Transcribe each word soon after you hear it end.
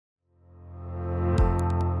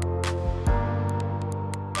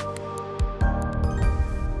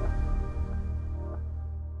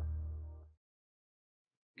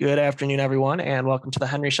Good afternoon, everyone, and welcome to the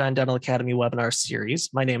Heartland Dental Academy webinar series.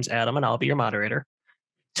 My name's Adam, and I'll be your moderator.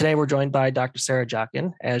 Today, we're joined by Dr. Sarah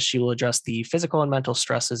Jockin, as she will address the physical and mental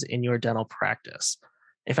stresses in your dental practice.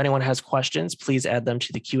 If anyone has questions, please add them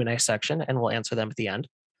to the Q&A section, and we'll answer them at the end.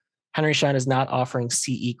 Henry Schein is not offering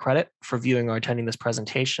CE credit for viewing or attending this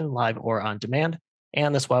presentation live or on demand,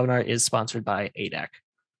 and this webinar is sponsored by ADAC.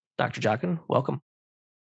 Dr. Jockin, welcome.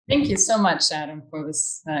 Thank you so much, Adam, for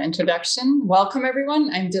this introduction. Welcome, everyone.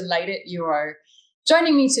 I'm delighted you are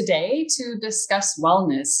joining me today to discuss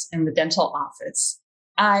wellness in the dental office.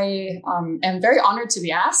 I am very honored to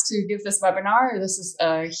be asked to give this webinar. This is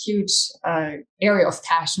a huge area of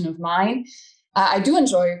passion of mine. I do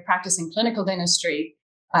enjoy practicing clinical dentistry.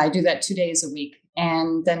 I do that 2 days a week.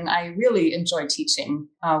 And then I really enjoy teaching,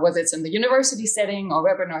 whether it's in the university setting or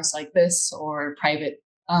webinars like this or private.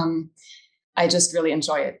 I just really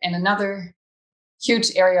enjoy it. And another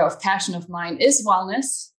huge area of passion of mine is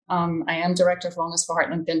wellness. I am director of wellness for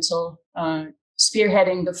Heartland Dental,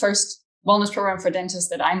 spearheading the first wellness program for dentists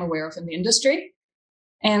that I'm aware of in the industry.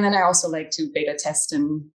 And then I also like to beta test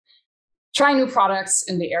and try new products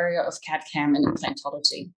in the area of CAD/CAM and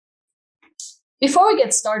implantology. Before we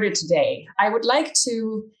get started today, I would like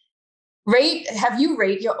to have you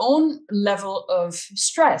rate your own level of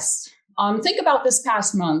stress. Think about this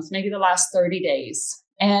past month, maybe the last 30 days,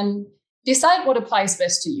 and decide what applies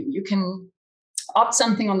best to you. You can opt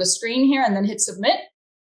something on the screen here and then hit submit.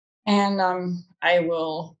 And I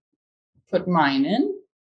will put mine in.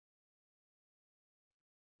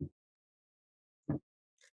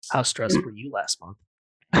 How stressed were you last month?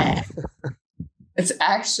 It's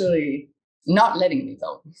actually not letting me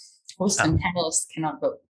vote. Hosts and panelists cannot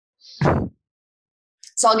vote.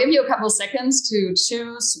 So I'll give you a couple of seconds to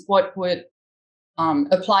choose what would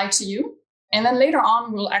apply to you. And then later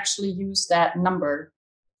on, we'll actually use that number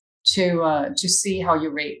to see how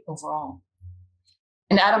you rate overall.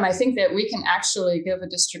 And Adam, I think that we can actually give a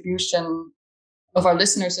distribution of our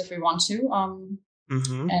listeners if we want to,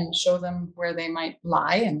 and show them where they might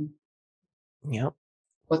lie. And yep.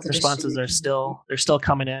 What the responses are still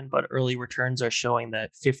coming in, but early returns are showing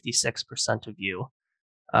that 56% of you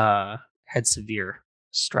had severe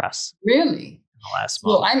stress. Really? In the last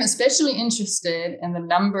month. Well, I'm especially interested in the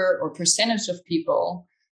number or percentage of people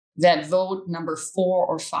that vote number 4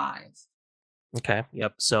 or 5. Okay.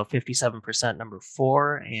 Yep. So 57% number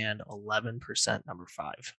 4 and 11% number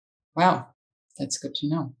 5. Wow. That's good to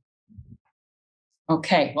know.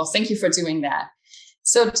 Okay. Well, thank you for doing that.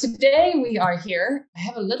 So today we are here. I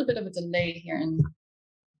have a little bit of a delay here.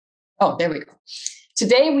 Oh, there we go.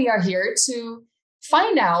 Today we are here to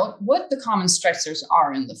find out what the common stressors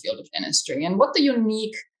are in the field of dentistry and what the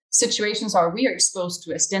unique situations are we are exposed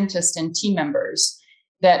to as dentists and team members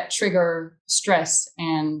that trigger stress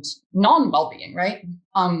and non-well-being, right?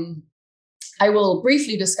 I will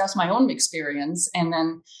briefly discuss my own experience and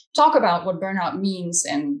then talk about what burnout means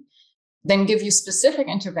and then give you specific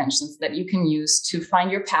interventions that you can use to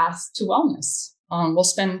find your path to wellness. We'll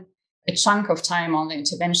spend a chunk of time on the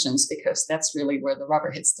interventions because that's really where the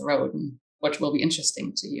rubber hits the road and what will be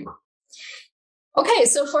interesting to you. Okay,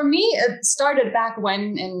 so for me, it started back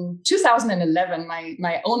when in 2011,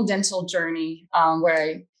 my own dental journey, where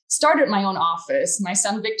I started my own office. My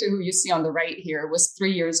son, Victor, who you see on the right here, was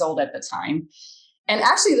 3 years old at the time. And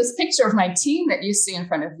actually, this picture of my team that you see in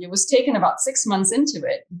front of you was taken about 6 months into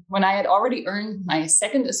it, when I had already earned my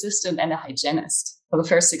second assistant and a hygienist. For the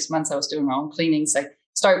first 6 months, I was doing my own cleanings. I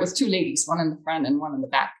started with 2 ladies, one in the front and one in the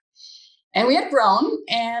back. And we had grown,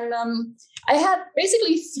 and I had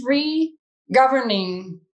basically 3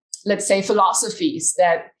 governing, let's say, philosophies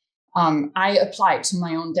that I applied to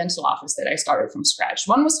my own dental office that I started from scratch.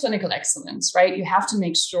 One was clinical excellence, right? You have to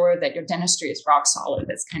make sure that your dentistry is rock solid.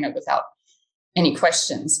 That's kind of without any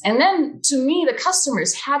questions. And then to me, the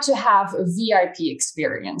customers had to have a VIP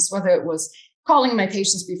experience, whether it was calling my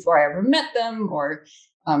patients before I ever met them or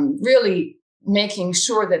really making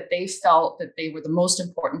sure that they felt that they were the most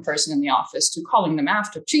important person in the office, to calling them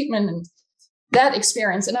after treatment and that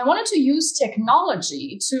experience. And I wanted to use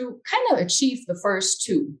technology to kind of achieve the first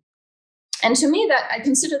 2. And to me, that I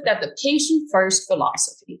considered that the patient first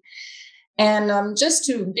philosophy. And just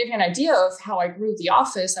to give you an idea of how I grew the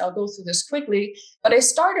office, I'll go through this quickly. But I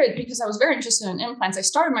started, because I was very interested in implants, I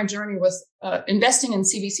started my journey with investing in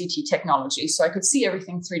CBCT technology so I could see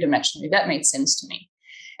everything 3-dimensionally. That made sense to me.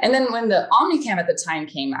 And then when the OmniCam at the time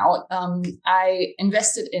came out, I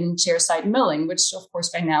invested in chairside milling, which of course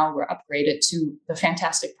by now we're upgraded to the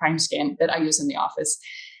fantastic Prime Scan that I use in the office.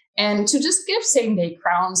 And to just give same-day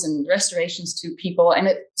crowns and restorations to people. And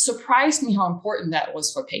it surprised me how important that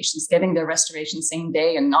was for patients, getting their restoration same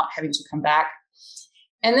day and not having to come back.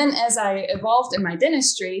 And then as I evolved in my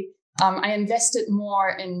dentistry, I invested more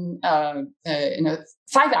in a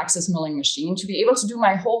 5-axis milling machine to be able to do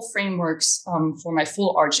my whole frameworks for my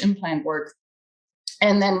full arch implant work.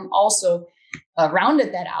 And then also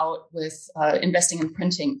rounded that out with investing in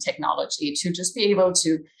printing technology to just be able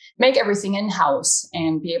to make everything in-house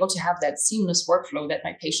and be able to have that seamless workflow that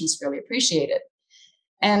my patients really appreciated.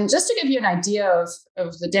 And just to give you an idea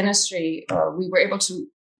of the dentistry, we were able to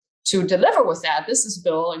deliver with that. This is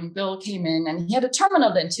Bill, and Bill came in and he had a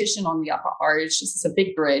terminal dentition on the upper arch. This is a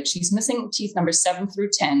big bridge. He's missing teeth number 7 through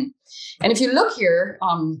 10. And if you look here,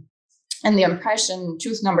 and the impression,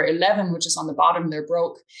 tooth number 11, which is on the bottom, they're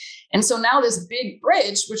broke. And so now this big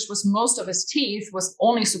bridge, which was most of his teeth, was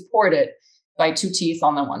only supported by 2 teeth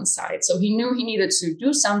on the one side. So he knew he needed to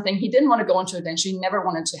do something. He didn't want to go into a dentistry. He never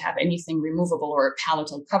wanted to have anything removable or a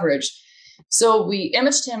palatal coverage. So we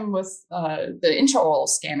imaged him with the intraoral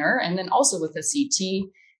scanner and then also with the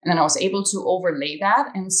CT. And then I was able to overlay that.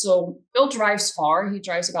 And so Bill drives far. He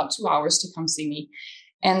drives about 2 hours to come see me.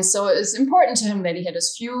 And so it's important to him that he had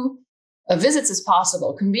as few visits as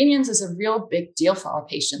possible. Convenience is a real big deal for our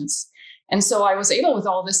patients. And so I was able with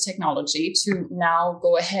all this technology to now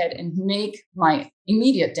go ahead and make my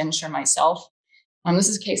immediate denture myself. This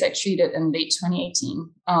is a case I treated in late 2018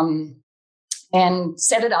 and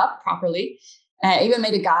set it up properly. I even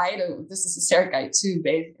made a guide. This is a CERT guide too.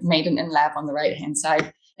 They made an in-lab on the right-hand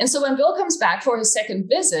side. And so when Bill comes back for his second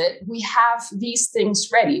visit, we have these things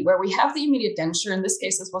ready where we have the immediate denture. In this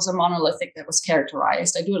case, this was a monolithic that was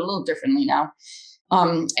characterized. I do it a little differently now.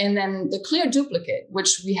 And then the clear duplicate,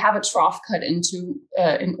 which we have a trough cut into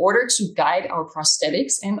in order to guide our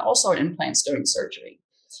prosthetics and also our implants during surgery.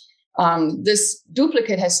 This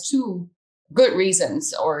duplicate has 2 good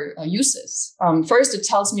reasons or uses. First, it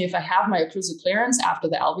tells me if I have my occlusal clearance after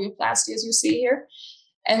the alveoplasty, as you see here.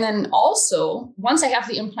 And then also, once I have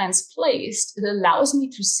the implants placed, it allows me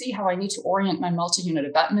to see how I need to orient my multi-unit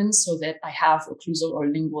abutments so that I have occlusal or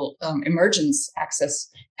lingual emergence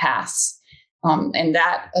access paths. And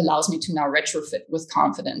that allows me to now retrofit with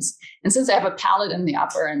confidence. And since I have a palate in the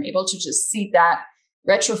upper, I'm able to just seat that,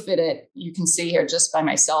 retrofit it. You can see here just by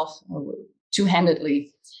myself,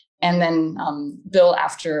 2-handedly. And then Bill,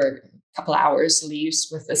 after a couple hours, leaves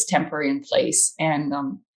with this temporary in place and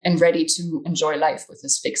ready to enjoy life with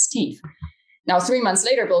his fixed teeth. Now, 3 months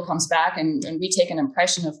later, Bill comes back and we take an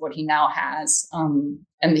impression of what he now has and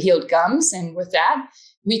the healed gums. And with that,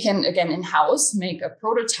 we can, again, in-house make a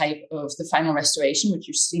prototype of the final restoration, which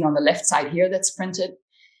you see on the left side here that's printed.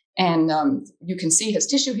 And you can see his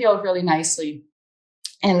tissue healed really nicely.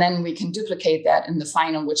 And then we can duplicate that in the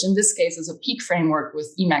final, which in this case is a peak framework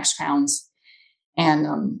with Emax crowns. And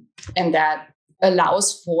that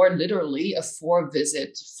allows for literally a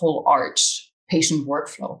 4-visit full arch patient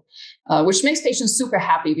workflow, which makes patients super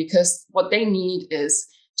happy because what they need is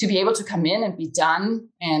to be able to come in and be done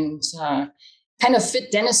and kind of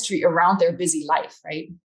fit dentistry around their busy life, right?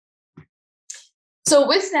 So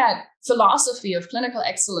with that philosophy of clinical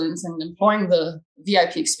excellence and employing the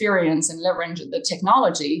VIP experience and leveraging the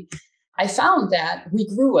technology, I found that we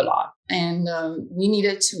grew a lot and we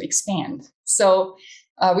needed to expand. So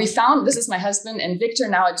we found, this is my husband and Victor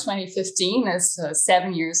now at 2015 is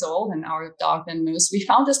 7 years old and our dog then Moose. We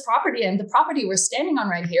found this property and the property we're standing on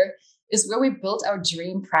right here is where we built our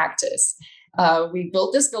dream practice. We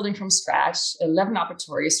built this building from scratch, 11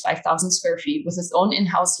 operatories, 5,000 square feet with its own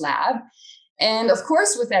in-house lab. And of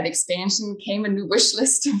course, with that expansion came a new wish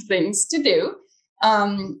list of things to do.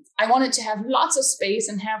 I wanted to have lots of space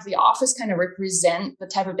and have the office kind of represent the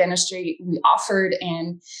type of dentistry we offered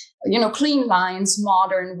and, clean lines,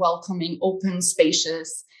 modern, welcoming, open,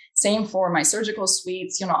 spacious. Same for my surgical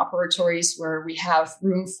suites, operatories where we have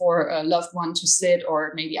room for a loved one to sit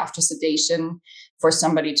or maybe after sedation for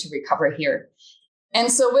somebody to recover here.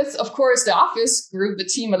 And so with, of course, the office grew the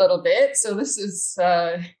team a little bit. So this is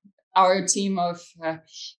our team of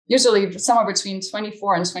usually somewhere between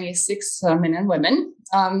 24 and 26 men and women.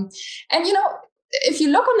 If you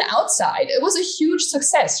look on the outside, it was a huge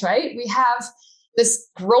success, right? We have this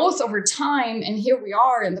growth over time and here we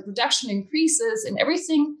are and the production increases and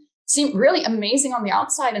everything seemed really amazing on the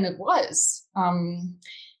outside and it was.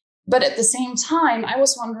 But at the same time, I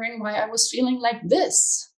was wondering why I was feeling like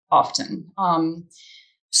this often.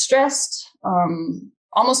 Stressed,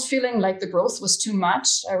 almost feeling like the growth was too much.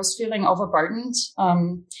 I was feeling overburdened.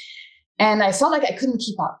 And I felt like I couldn't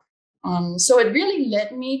keep up. So it really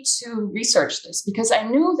led me to research this because I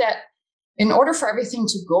knew that in order for everything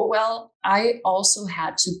to go well, I also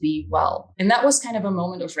had to be well. And that was kind of a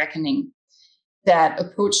moment of reckoning that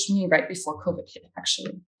approached me right before COVID hit,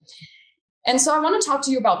 actually. And so I want to talk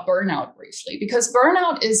to you about burnout briefly, because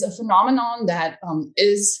burnout is a phenomenon that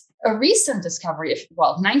is a recent discovery.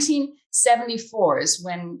 1974 is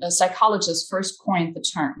when a psychologist first coined the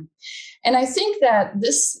term. And I think that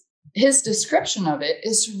his description of it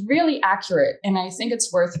is really accurate, and I think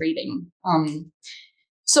it's worth reading.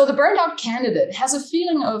 So the burned out candidate has a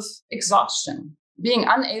feeling of exhaustion, being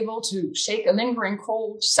unable to shake a lingering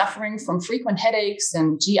cold, suffering from frequent headaches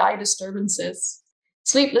and GI disturbances,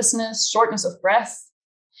 sleeplessness, shortness of breath.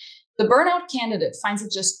 The burnout candidate finds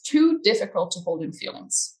it just too difficult to hold in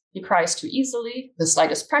feelings. He cries too easily. The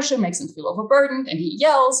slightest pressure makes him feel overburdened, and he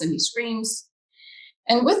yells and he screams.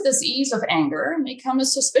 And with this ease of anger may come a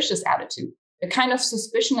suspicious attitude, a kind of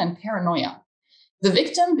suspicion and paranoia. The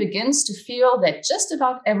victim begins to feel that just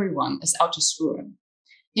about everyone is out to screw him.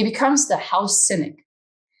 He becomes the house cynic.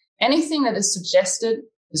 Anything that is suggested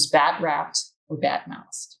is bad-rapped or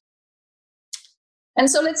bad-mouthed. And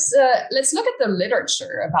so let's look at the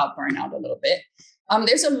literature about burnout a little bit.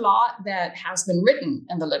 There's a lot that has been written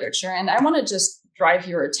in the literature, and I want to just drive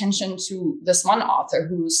your attention to this one author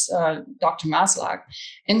who's Dr. Maslach.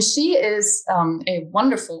 And she is a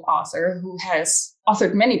wonderful author who has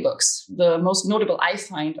authored many books. The most notable I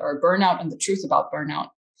find are Burnout and the Truth About Burnout.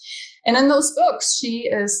 And in those books, she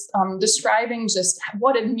is describing just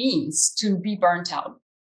what it means to be burnt out.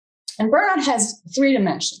 And burnout has three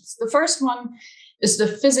dimensions. The first one is the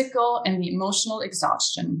physical and the emotional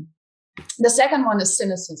exhaustion. The second one is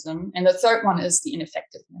cynicism. And the third one is the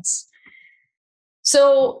ineffectiveness.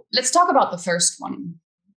 So let's talk about the first one.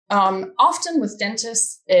 Often with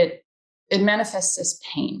dentists, it manifests as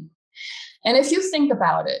pain. And if you think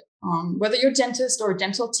about it, whether you're a dentist or a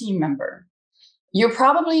dental team member, you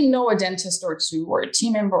probably know a dentist or two or a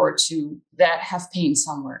team member or two that have pain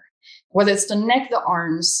somewhere, whether it's the neck, the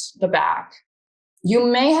arms, the back. You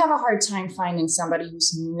may have a hard time finding somebody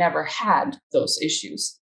who's never had those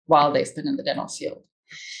issues while they've been in the dental field.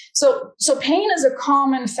 So pain is a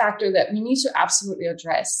common factor that we need to absolutely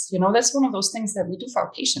address. You know, that's one of those things that we do for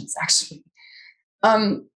our patients, actually.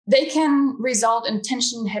 They can result in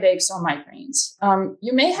tension, headaches, or migraines.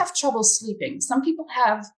 You may have trouble sleeping. Some people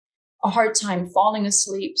have a hard time falling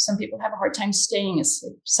asleep. Some people have a hard time staying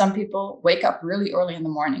asleep. Some people wake up really early in the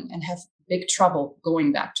morning and have big trouble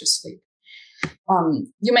going back to sleep.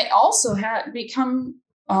 You may also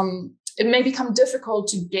it may become difficult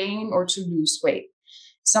to gain or to lose weight.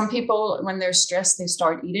 Some people, when they're stressed, they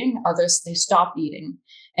start eating. Others, they stop eating.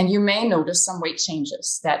 And you may notice some weight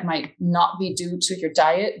changes that might not be due to your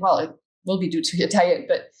diet. Well, it will be due to your diet,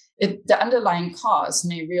 but the underlying cause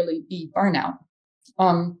may really be burnout.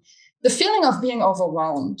 The feeling of being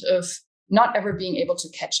overwhelmed, of not ever being able to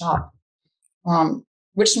catch up,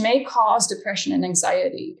 which may cause depression and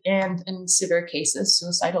anxiety, and in severe cases,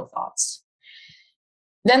 suicidal thoughts.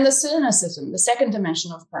 Then the cynicism, the second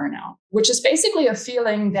dimension of burnout, which is basically a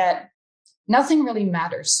feeling that nothing really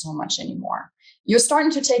matters so much anymore. You're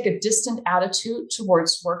starting to take a distant attitude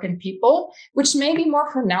towards work and people, which may be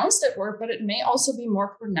more pronounced at work, but it may also be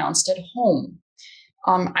more pronounced at home.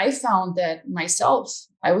 I found that myself,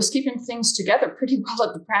 I was keeping things together pretty well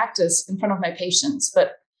at the practice in front of my patients.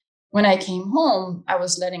 But when I came home, I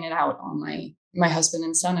was letting it out on my husband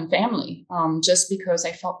and son and family, just because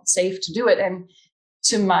I felt safe to do it. And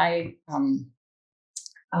to my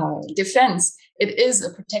defense, it is a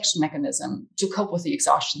protection mechanism to cope with the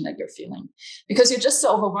exhaustion that you're feeling, because you're just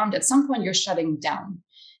so overwhelmed. At some point, you're shutting down.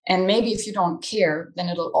 And maybe if you don't care, then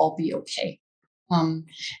it'll all be okay.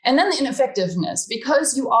 And then the ineffectiveness,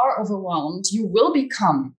 because you are overwhelmed, you will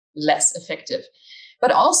become less effective.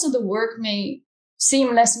 But also the work may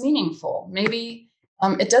seem less meaningful. Maybe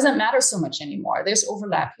it doesn't matter so much anymore. There's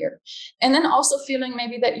overlap here. And then also feeling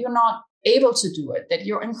maybe that you're not able to do it, that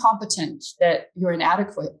you're incompetent, that you're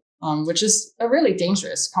inadequate, which is a really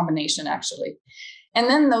dangerous combination, actually. And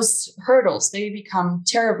then those hurdles, they become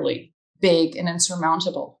terribly big and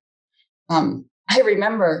insurmountable. I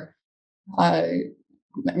remember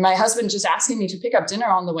my husband just asking me to pick up dinner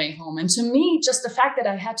on the way home. And to me, just the fact that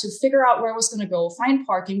I had to figure out where I was going to go, find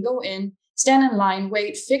parking, go in, stand in line,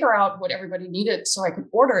 wait, figure out what everybody needed so I could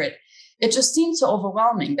order it. It just seemed so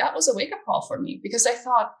overwhelming. That was a wake-up call for me, because I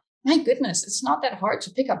thought, my goodness, it's not that hard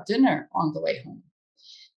to pick up dinner on the way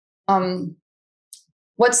home.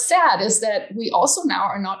 What's sad is that we also now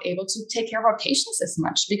are not able to take care of our patients as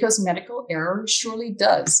much, because medical error surely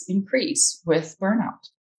does increase with burnout.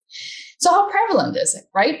 So how prevalent is it,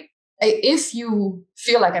 right? If you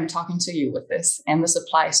feel like I'm talking to you with this and this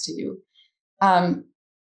applies to you,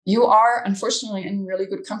 you are unfortunately in really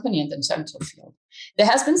good company in the dental field. There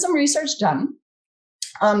has been some research done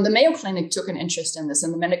The Mayo Clinic took an interest in this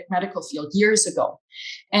in the medical field years ago,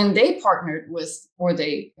 and they partnered with, or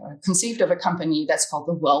they conceived of a company that's called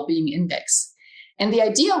the Wellbeing Index. And the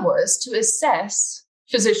idea was to assess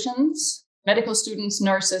physicians, medical students,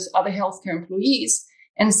 nurses, other healthcare employees,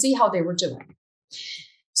 and see how they were doing.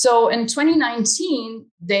 So in 2019,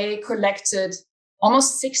 they collected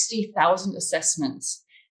almost 60,000 assessments.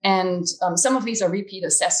 And some of these are repeat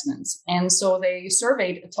assessments. And so they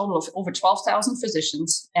surveyed a total of over 12,000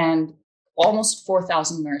 physicians and almost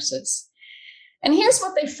 4,000 nurses. And here's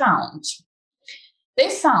what they found.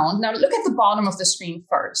 Now look at the bottom of the screen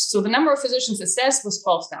first. So the number of physicians assessed was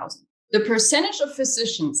 12,000. The percentage of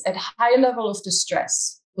physicians at high level of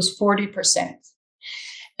distress was 40%.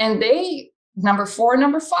 And they, number 4 and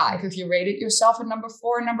number 5, if you rated yourself at number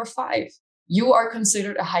 4 and number 5, you are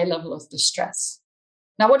considered a high level of distress.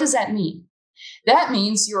 Now, what does that mean? That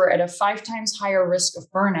means you're at a 5 times higher risk of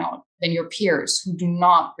burnout than your peers who do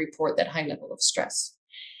not report that high level of stress.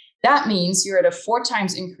 That means you're at a 4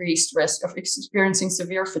 times increased risk of experiencing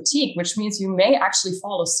severe fatigue, which means you may actually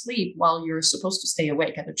fall asleep while you're supposed to stay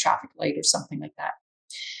awake at a traffic light or something like that.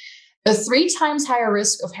 A 3 times higher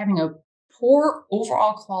risk of having a poor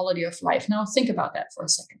overall quality of life. Now, think about that for a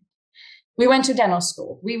second. We went to dental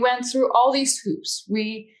school. We went through all these hoops.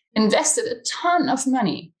 We invested a ton of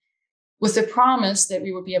money with the promise that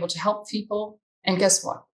we would be able to help people. And guess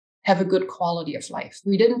what? Have a good quality of life.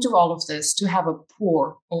 We didn't do all of this to have a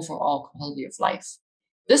poor overall quality of life.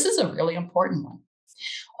 This is a really important one.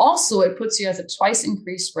 Also, it puts you at a twice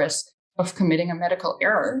increased risk of committing a medical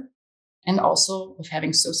error and also of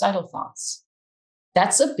having suicidal thoughts.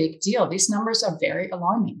 That's a big deal. These numbers are very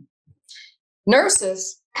alarming.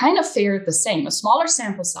 Nurses kind of fared the same, a smaller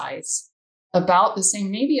sample size, about the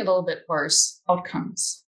same, maybe a little bit worse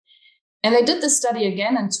outcomes. And they did this study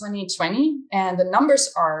again in 2020, and the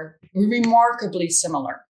numbers are remarkably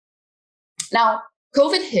similar. Now,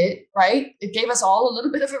 COVID hit, right? It gave us all a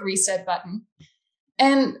little bit of a reset button.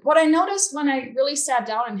 And what I noticed when I really sat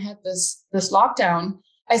down and had this lockdown,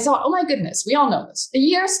 I thought, oh my goodness, we all know this. A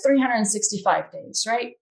year is 365 days,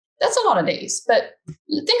 right? That's a lot of days, but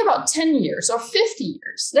think about 10 years or 50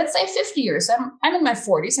 years. Let's say 50 years. I'm in my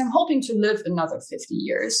 40s. I'm hoping to live another 50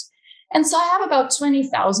 years. And so I have about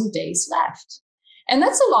 20,000 days left. And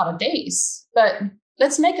that's a lot of days, but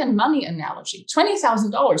let's make a money analogy.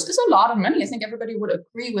 $20,000 is a lot of money. I think everybody would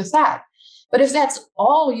agree with that. But if that's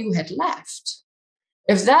all you had left,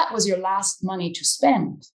 if that was your last money to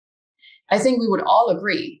spend, I think we would all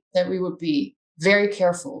agree that we would be very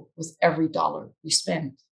careful with every dollar we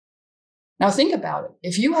spend. Now think about it.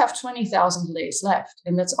 If you have 20,000 days left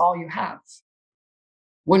and that's all you have,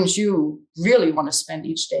 wouldn't you really want to spend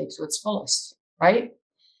each day to its fullest, right?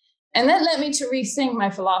 And that led me to rethink my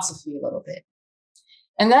philosophy a little bit.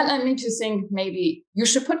 And that led me to think maybe you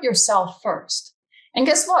should put yourself first. And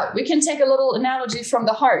guess what? We can take a little analogy from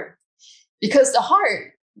the heart, because the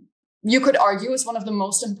heart, you could argue, is one of the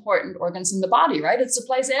most important organs in the body, right? It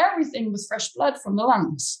supplies everything with fresh blood from the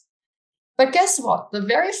lungs. But guess what? The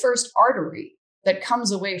very first artery that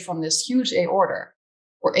comes away from this huge aorta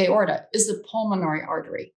is the pulmonary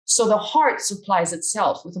artery. So the heart supplies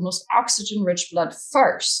itself with the most oxygen-rich blood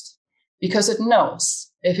first, because it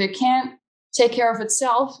knows if it can't take care of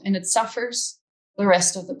itself and it suffers, the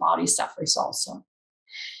rest of the body suffers also.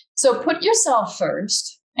 So put yourself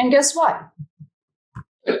first, and guess what?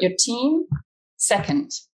 Put your team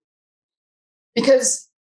second. Because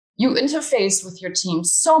you interface with your team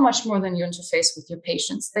so much more than you interface with your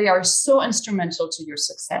patients. They are so instrumental to your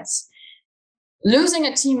success. Losing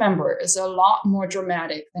a team member is a lot more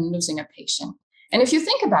dramatic than losing a patient. And if you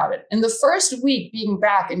think about it, in the first week being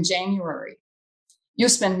back in January, you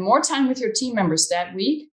spend more time with your team members that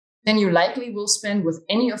week than you likely will spend with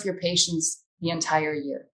any of your patients the entire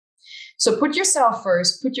year. So put yourself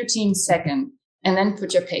first, put your team second, and then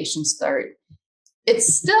put your patients third. It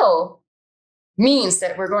still means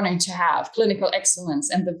that we're going to have clinical excellence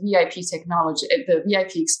and the VIP technology, the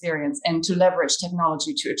VIP experience, and to leverage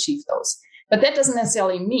technology to achieve those. But that doesn't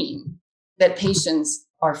necessarily mean that patients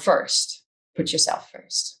are first. Put yourself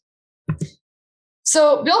first.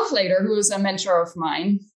 So Bill Claytor, who is a mentor of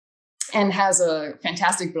mine and has a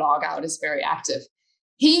fantastic blog out, is very active.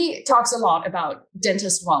 He talks a lot about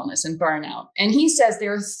dentist wellness and burnout. And he says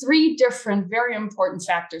there are 3 different, very important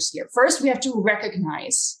factors here. First, we have to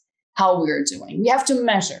recognize how we're doing. We have to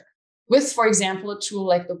measure with, for example, a tool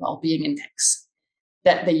like the Wellbeing Index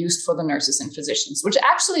that they used for the nurses and physicians, which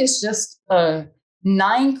actually is just a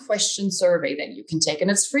 9-question survey that you can take. And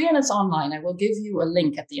it's free and it's online. I will give you a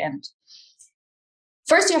link at the end.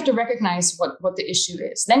 first you have to recognize what the issue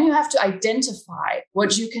is. Then you have to identify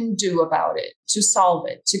what you can do about it to solve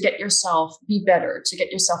it, to get yourself be better, to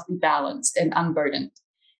get yourself be balanced and unburdened.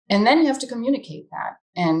 And then you have to communicate that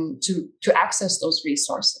and to access those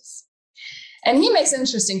resources. And he makes an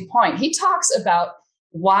interesting point. He talks about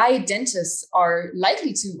why dentists are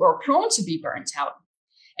likely to or prone to be burnt out.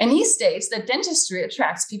 And he states that dentistry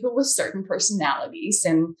attracts people with certain personalities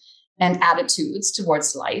and attitudes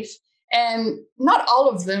towards life. And not all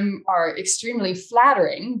of them are extremely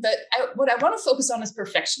flattering, but what I want to focus on is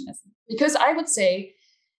perfectionism, because I would say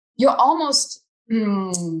you're almost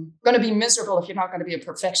going to be miserable if you're not going to be a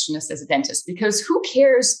perfectionist as a dentist, because who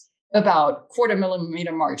cares about 1/4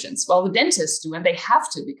 millimeter margins? Well, the dentists do, and they have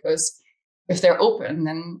to, because if they're open,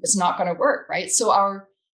 then it's not going to work, right? So our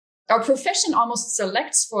profession almost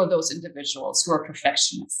selects for those individuals who are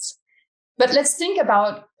perfectionists. But let's think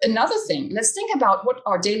about another thing. Let's think about what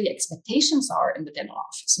our daily expectations are in the dental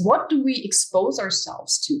office. What do we expose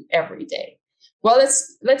ourselves to every day? Well,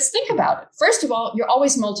 let's think about it. First of all, you're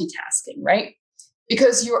always multitasking, right?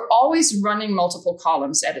 Because you're always running multiple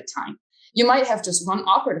columns at a time. You might have just one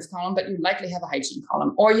operative column, but you likely have a hygiene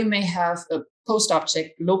column, or you may have a post-op-check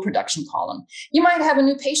low production column. You might have a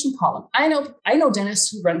new patient column. I know dentists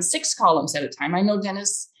who run 6 columns at a time. I know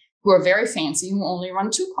dentists who are very fancy who only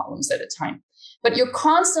run 2 columns at a time. But you're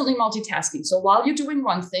constantly multitasking. So while you're doing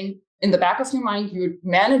one thing, in the back of your mind, you're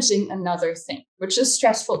managing another thing, which is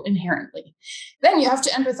stressful inherently. Then you have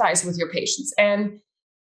to empathize with your patients, and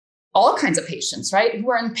all kinds of patients, right,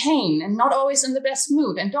 who are in pain and not always in the best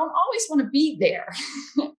mood and don't always want to be there.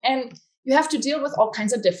 And you have to deal with all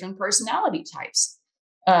kinds of different personality types.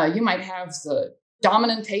 You might have the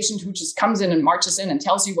dominant patient who just comes in and marches in and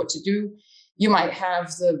tells you what to do. You might have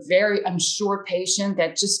the very unsure patient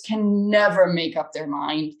that just can never make up their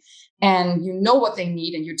mind, and you know what they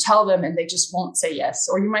need and you tell them and they just won't say yes.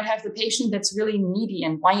 Or you might have the patient that's really needy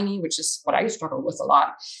and whiny, which is what I struggle with a lot,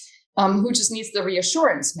 who just needs the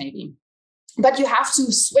reassurance maybe. But you have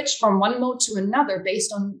to switch from one mode to another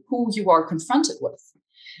based on who you are confronted with.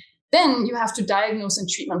 Then you have to diagnose and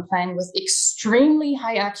treatment plan with extremely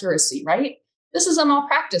high accuracy, right? This is a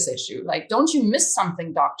malpractice issue. Like, don't you miss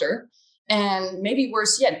something, doctor? And maybe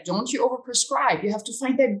worse yet, don't you overprescribe? You have to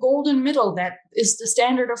find that golden middle that is the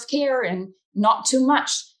standard of care and not too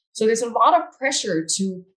much. So there's a lot of pressure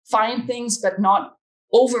to find things, but not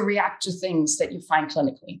overreact to things that you find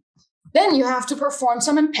clinically. Then you have to perform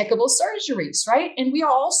some impeccable surgeries, right? And we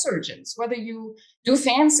are all surgeons, whether you do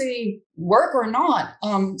fancy work or not.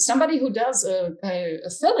 Somebody who does a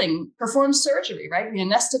filling performs surgery, right? We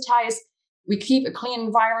anesthetize, we keep a clean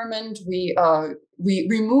environment, we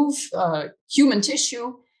remove human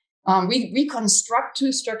tissue, we reconstruct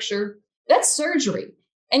tooth structure. That's surgery.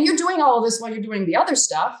 And you're doing all of this while you're doing the other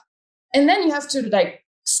stuff. And then you have to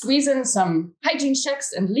squeeze in some hygiene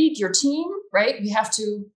checks and lead your team, right? We have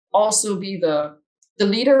to also be the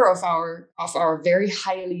leader of our very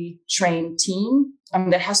highly trained team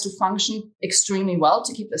that has to function extremely well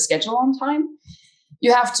to keep the schedule on time.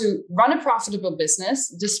 You have to run a profitable business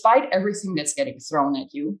despite everything that's getting thrown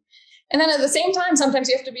at you. And then at the same time, sometimes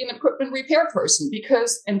you have to be an equipment repair person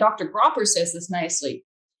because, and Dr. Gropper says this nicely,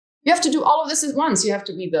 you have to do all of this at once. You have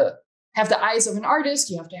to have the eyes of an artist.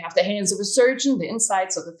 You have to have the hands of a surgeon, the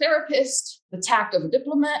insights of a therapist, the tact of a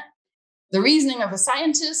diplomat, the reasoning of a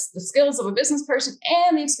scientist, the skills of a business person,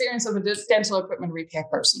 and the experience of a dental equipment repair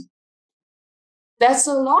person. That's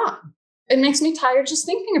a lot. It makes me tired just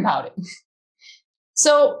thinking about it.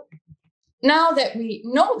 So now that we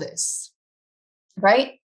know this,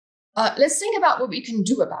 right, let's think about what we can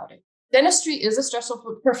do about it. Dentistry is a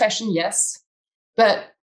stressful profession, yes,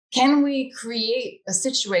 but can we create a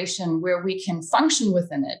situation where we can function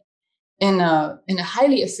within it in a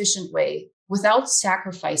highly efficient way without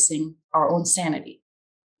sacrificing our own sanity?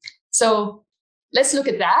 So let's look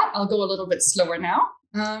at that. I'll go a little bit slower now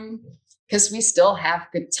because we still have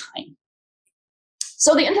good time.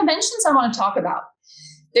 So the interventions I want to talk about,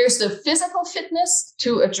 there's the physical fitness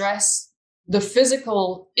to address the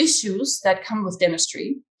physical issues that come with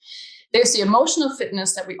dentistry. There's the emotional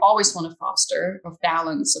fitness that we always want to foster, of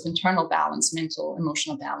balance, of internal balance, mental,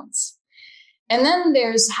 emotional balance. And then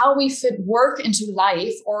there's how we fit work into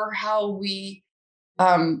life, or how we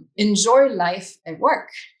enjoy life at work.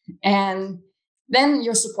 And then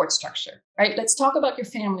your support structure, right? Let's talk about your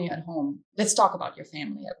family at home. Let's talk about your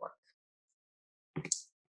family at work.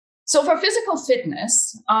 So for physical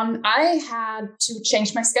fitness, I had to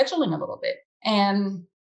change my scheduling a little bit, and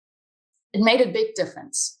it made a big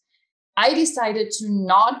difference. I decided to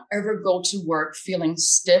not ever go to work feeling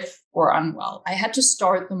stiff or unwell. I had to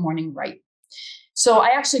start the morning right. So I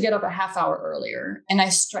actually get up a half hour earlier and I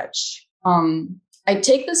stretch. I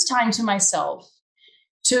take this time to myself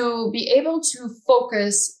to be able to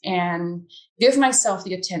focus and give myself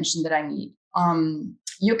the attention that I need.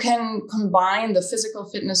 You can combine the physical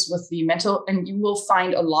fitness with the mental, and you will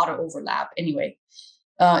find a lot of overlap anyway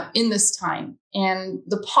in this time. And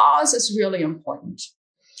the pause is really important.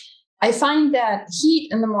 I find that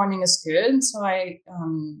heat in the morning is good. So I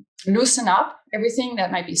loosen up everything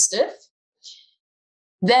that might be stiff.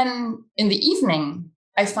 Then in the evening,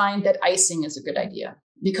 I find that icing is a good idea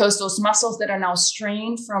because those muscles that are now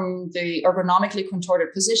strained from the ergonomically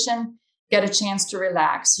contorted position get a chance to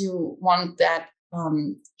relax. You want that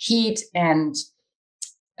heat and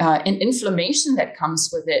inflammation that comes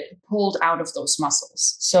with it pulled out of those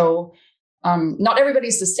muscles. So not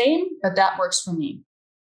everybody's the same, but that works for me.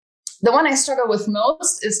 The one I struggle with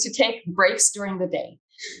most is to take breaks during the day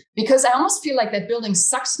because I almost feel like that building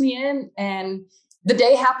sucks me in and the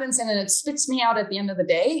day happens and then it spits me out at the end of the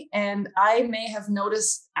day. And I may have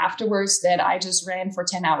noticed afterwards that I just ran for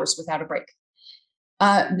 10 hours without a break.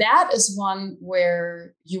 That is one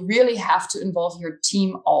where you really have to involve your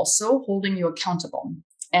team also, holding you accountable.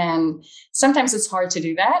 And sometimes it's hard to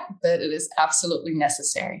do that, but it is absolutely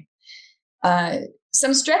necessary.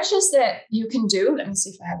 Some stretches that you can do. Let me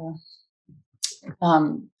see if I have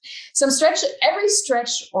every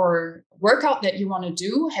stretch or workout that you want to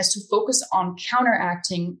do has to focus on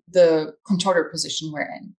counteracting the contorted position we're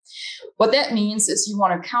in. What that means is you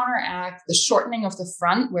want to counteract the shortening of the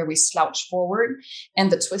front where we slouch forward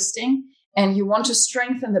and the twisting. And you want to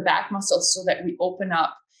strengthen the back muscles so that we open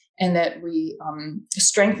up and that we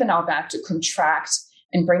strengthen our back to contract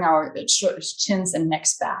and bring our chins and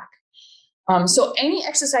necks back. So any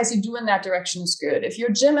exercise you do in that direction is good. If you're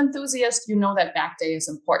a gym enthusiast, you know that back day is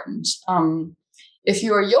important. If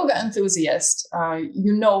you're a yoga enthusiast,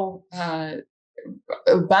 you know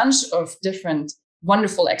a bunch of different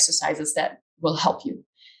wonderful exercises that will help you.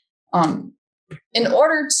 In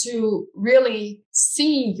order to really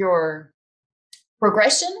see your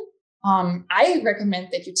progression, I recommend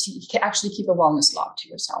that you actually keep a wellness log to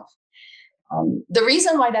yourself. The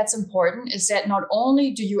reason why that's important is that not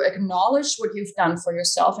only do you acknowledge what you've done for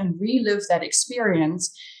yourself and relive that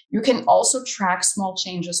experience, you can also track small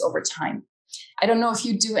changes over time. I don't know if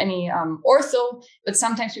you do any ortho, but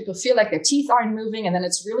sometimes people feel like their teeth aren't moving, and then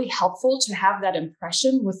it's really helpful to have that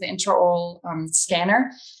impression with the intraoral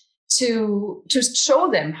scanner to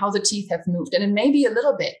show them how the teeth have moved. And it may be a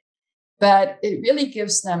little bit, but it really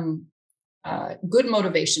gives them good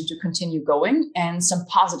motivation to continue going and some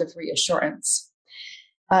positive reassurance.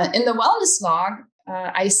 In the wellness log,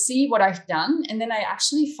 I see what I've done, and then I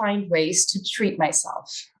actually find ways to treat myself,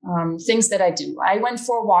 things that I do. I went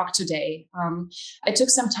for a walk today. I took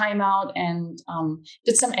some time out and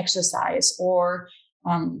did some exercise, or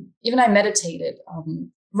even I meditated.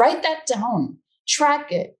 Write that down,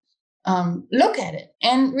 track it, look at it,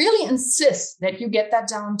 and really insist that you get that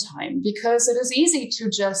downtime, because it is easy to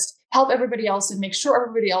just help everybody else and make sure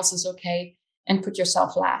everybody else is okay and put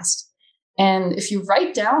yourself last. And if you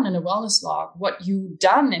write down in a wellness log what you've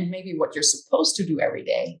done and maybe what you're supposed to do every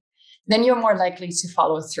day, then you're more likely to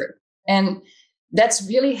follow through. And that's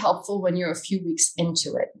really helpful when you're a few weeks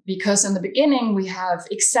into it, because in the beginning we have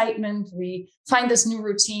excitement, we find this new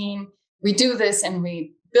routine, we do this and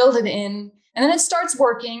we build it in, and then it starts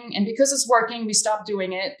working. And because it's working, we stop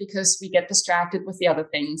doing it because we get distracted with the other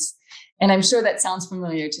things. And I'm sure that sounds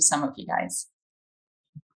familiar to some of you guys.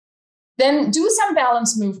 Then do some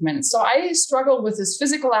balance movements. So I struggle with this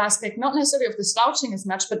physical aspect, not necessarily of the slouching as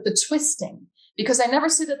much, but the twisting, because I never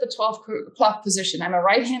sit at the 12 o'clock position. I'm a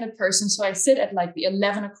right-handed person, so I sit at like the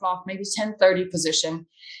 11 o'clock, maybe 10:30 position.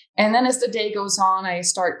 And then as the day goes on, I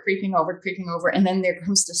start creeping over, and then there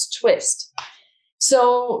comes this twist.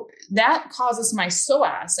 So that causes my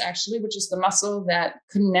psoas, actually, which is the muscle that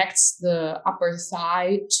connects the upper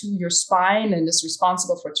thigh to your spine and is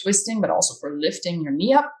responsible for twisting, but also for lifting your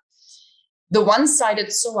knee up. The one-sided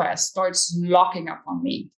psoas starts locking up on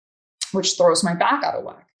me, which throws my back out of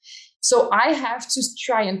whack. So I have to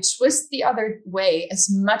try and twist the other way as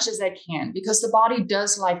much as I can, because the body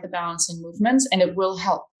does like the balancing movements and it will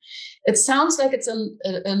help. It sounds like it's a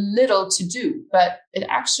little to do, but it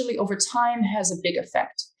actually over time has a big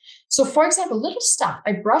effect. So for example, little stuff,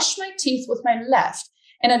 I brush my teeth with my left,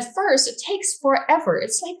 and at first it takes forever.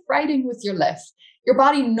 It's like writing with your left. Your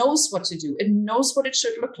body knows what to do. It knows what it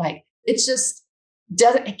should look like. It just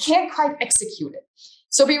doesn't, it can't quite execute it.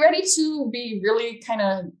 So be ready to be really kind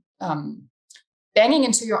of banging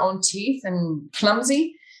into your own teeth and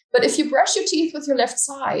clumsy. But if you brush your teeth with your left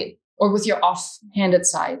side or with your off-handed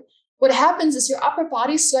side, what happens is your upper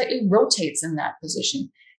body slightly rotates in that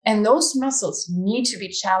position. And those muscles need to be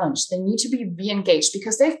challenged. They need to be re-engaged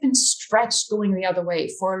because they've been stretched going the other way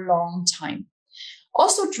for a long time.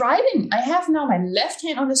 Also driving, I have now my left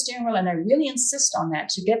hand on the steering wheel, and I really insist on that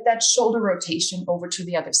to get that shoulder rotation over to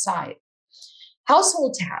the other side.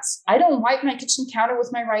 Household tasks. I don't wipe my kitchen counter with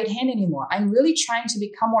my right hand anymore. I'm really trying to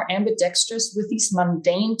become more ambidextrous with these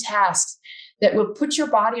mundane tasks that will put your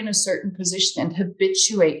body in a certain position and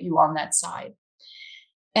habituate you on that side.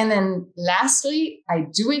 And then lastly, I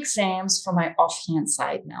do exams for my offhand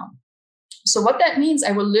side now. So what that means,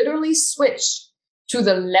 I will literally switch to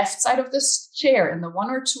the left side of this chair in the 1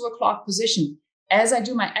 or 2 o'clock position as I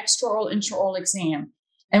do my extraoral, intraoral exam.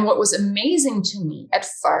 And what was amazing to me at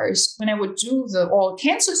first, when I would do the oral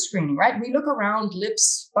cancer screening, right? We look around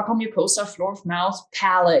lips, buccal mucosa, floor of mouth,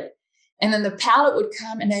 palate. And then the palate would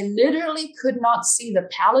come, and I literally could not see the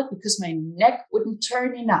palate because my neck wouldn't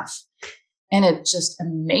turn enough. And it just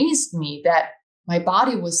amazed me that my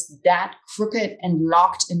body was that crooked and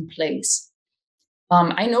locked in place.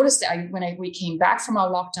 I noticed that when we came back from our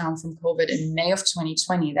lockdown from COVID in May of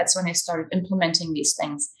 2020, that's when I started implementing these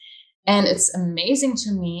things. And it's amazing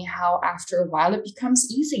to me how after a while it becomes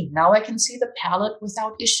easy. Now I can see the palate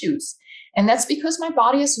without issues. And that's because my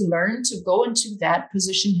body has learned to go into that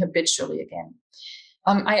position habitually again.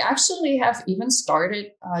 I actually have even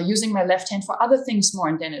started using my left hand for other things more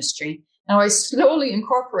in dentistry. Now I slowly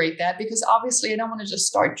incorporate that because obviously I don't want to just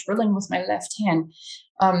start drilling with my left hand.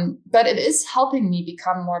 But it is helping me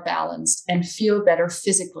become more balanced and feel better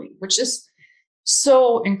physically, which is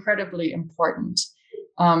so incredibly important.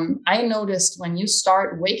 I noticed when you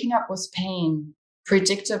start waking up with pain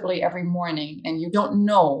predictably every morning and you don't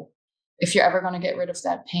know if you're ever going to get rid of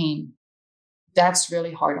that pain, that's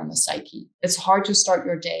really hard on the psyche. It's hard to start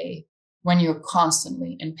your day when you're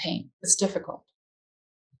constantly in pain. It's difficult.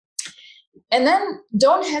 And then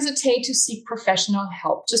don't hesitate to seek professional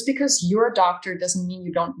help. Just because you're a doctor doesn't mean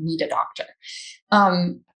you don't need a doctor.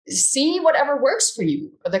 See whatever works for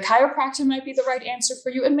you. The chiropractor might be the right answer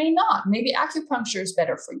for you. It may not. Maybe acupuncture is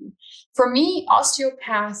better for you. For me,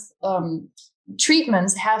 osteopath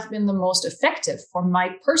treatments have been the most effective for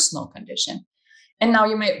my personal condition. And now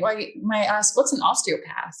you might ask, what's an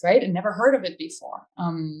osteopath, right? I never heard of it before.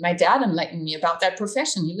 My dad enlightened me about that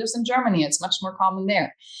profession. He lives in Germany. It's much more common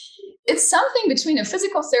there. It's something between a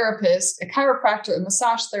physical therapist, a chiropractor, a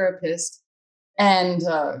massage therapist, and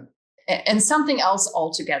something else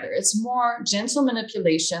altogether. It's more gentle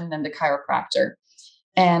manipulation than the chiropractor.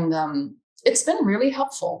 And it's been really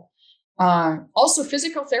helpful. Also,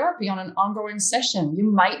 physical therapy on an ongoing session.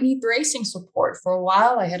 You might need bracing support. For a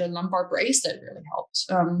while, I had a lumbar brace that really helped,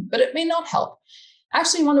 but it may not help.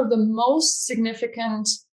 Actually, one of the most significant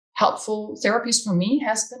helpful therapies for me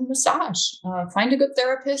has been massage. Find a good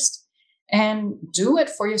therapist and do it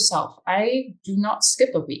for yourself. I do not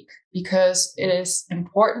skip a week because it is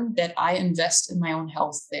important that I invest in my own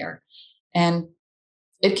health there. And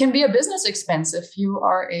it can be a business expense if you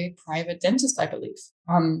are a private dentist, I believe.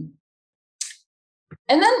 And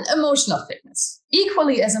then emotional fitness,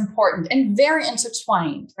 equally as important and very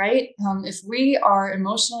intertwined, right? If we are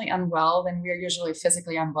emotionally unwell, then we are usually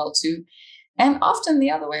physically unwell too, and often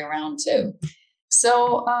the other way around too.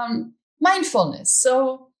 So mindfulness.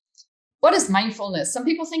 So what is mindfulness? Some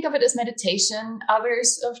people think of it as meditation,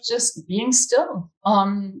 others of just being still,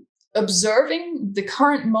 observing the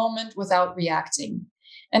current moment without reacting,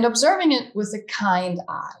 and observing it with a kind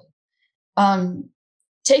eye,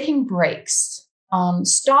 taking breaks.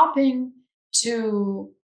 Stopping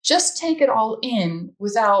to just take it all in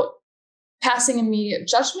without passing immediate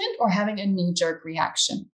judgment or having a knee-jerk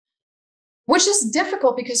reaction, which is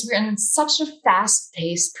difficult because we're in such a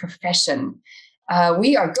fast-paced profession.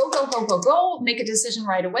 We are go, go, go, go, go, make a decision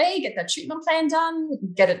right away, get that treatment plan done,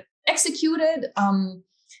 get it executed.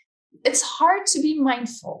 It's hard to be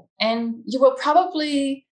mindful, and you will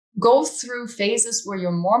probably go through phases where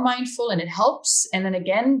you're more mindful and it helps. And then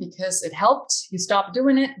again, because it helped, you stop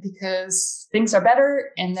doing it because things are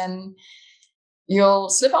better. And then you'll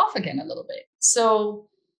slip off again a little bit. So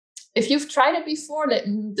if you've tried it before, let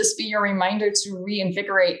this be your reminder to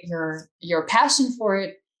reinvigorate your passion for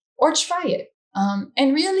it, or try it.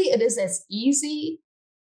 And really, it is as easy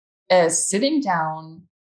as sitting down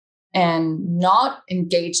and not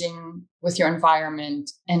engaging with your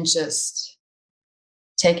environment and just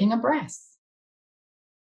taking a breath,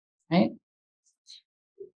 right?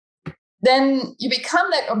 Then you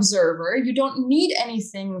become that observer. You don't need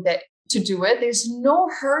anything to do it. There's no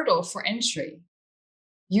hurdle for entry.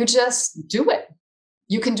 You just do it.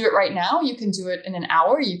 You can do it right now. You can do it in an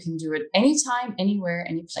hour. You can do it anytime, anywhere,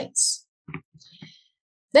 any place.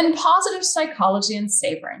 Then positive psychology and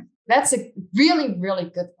savoring. That's a really, really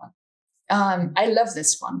good one. I love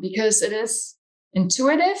this one because it is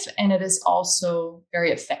intuitive and it is also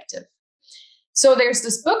very effective. So there's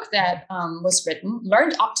this book that was written,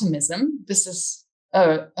 Learned Optimism. This is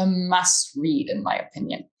a must read, in my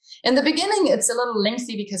opinion. In the beginning, it's a little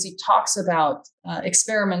lengthy because he talks about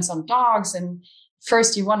experiments on dogs. And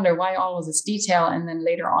first you wonder why all of this detail. And then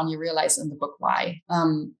later on, you realize in the book why.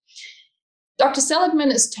 Dr.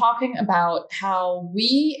 Seligman is talking about how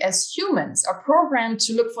we as humans are programmed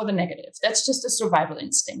to look for the negative. That's just a survival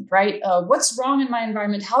instinct, right? What's wrong in my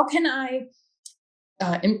environment? How can I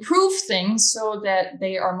improve things so that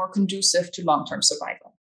they are more conducive to long-term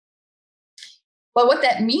survival? Well, what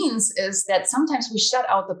that means is that sometimes we shut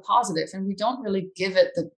out the positive and we don't really give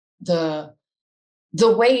it the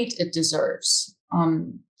weight it deserves.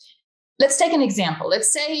 Let's take an example.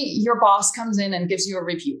 Let's say your boss comes in and gives you a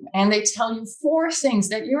review and they tell you 4 things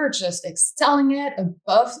that you're just excelling at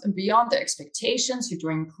above and beyond their expectations. You're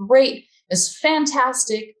doing great. It's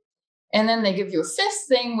fantastic. And then they give you a 5th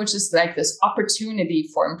thing, which is like this opportunity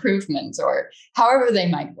for improvement or however they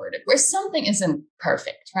might word it, where something isn't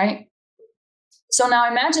perfect, right? So now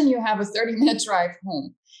imagine you have a 30-minute drive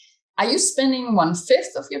home. Are you spending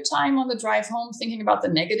 1/5 of your time on the drive home thinking about the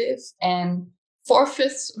negative and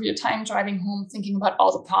 4/5 of your time driving home thinking about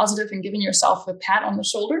all the positive and giving yourself a pat on the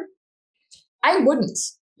shoulder? I wouldn't.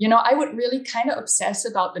 I would really kind of obsess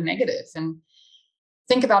about the negative and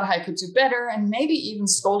think about how I could do better and maybe even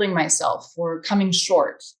scolding myself for coming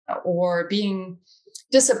short or being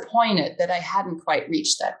disappointed that I hadn't quite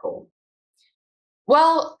reached that goal.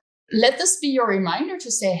 Well, let this be your reminder to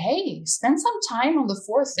say, hey, spend some time on the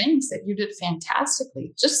 4 things that you did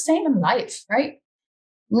fantastically. Just same in life, right?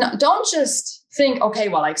 No, don't just think, okay,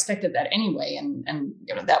 well, I expected that anyway. And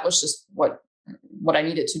that was just what I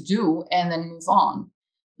needed to do and then move on.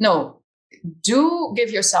 No, do give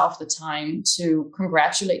yourself the time to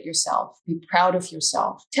congratulate yourself, be proud of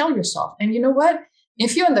yourself, tell yourself. And you know what?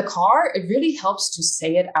 If you're in the car, it really helps to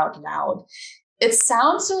say it out loud. It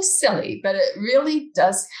sounds so silly, but it really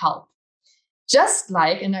does help. Just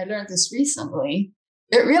like, and I learned this recently,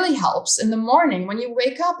 it really helps in the morning when you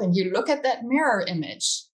wake up and you look at that mirror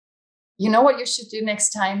image. You know what you should do next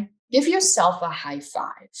time? Give yourself a high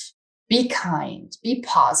 5. Be kind, be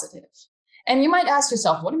positive. And you might ask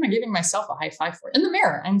yourself, what am I giving myself a high 5 for? In the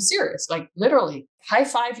mirror, I'm serious, like literally high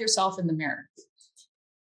 5 yourself in the mirror.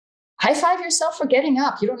 High 5 yourself for getting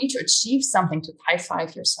up. You don't need to achieve something to high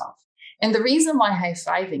 5 yourself. And the reason why high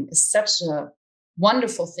 5ing is such a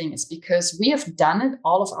wonderful thing is because we have done it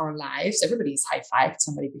all of our lives. Everybody's high 5'd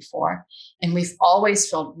somebody before. And we've always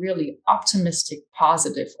felt really optimistic,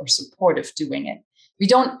 positive, or supportive doing it. We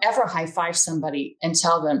don't ever high 5 somebody and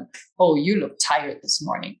tell them, oh, you look tired this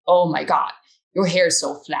morning. Oh my God, your hair is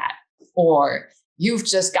so flat. Or you've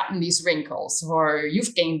just gotten these wrinkles, or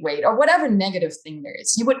you've gained weight, or whatever negative thing there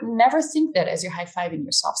is. You would never think that as you're high 5ing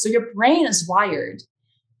yourself. So your brain is wired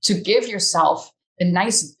to give yourself a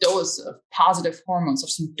nice dose of positive hormones, of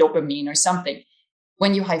some dopamine or something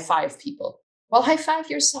when you high 5 people. Well, high 5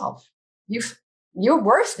 yourself. You're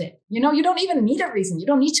worth it. You don't even need a reason. You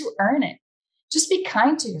don't need to earn it. Just be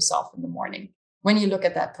kind to yourself in the morning when you look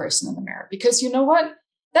at that person in the mirror, because you know what?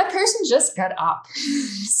 That person just got up.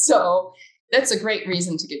 So that's a great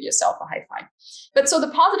reason to give yourself a high 5. But so the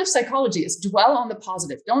positive psychology is dwell on the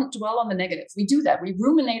positive. Don't dwell on the negative. We do that. We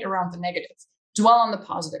ruminate around the negative. Dwell on the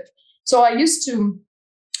positive. So I used to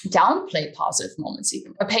downplay positive moments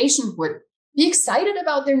even. A patient would be excited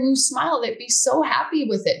about their new smile. They'd be so happy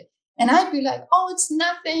with it. And I'd be like, oh, it's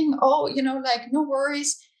nothing. Oh, no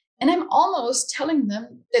worries. And I'm almost telling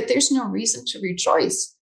them that there's no reason to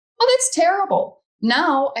rejoice. Oh, that's terrible.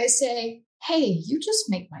 Now I say, hey, you just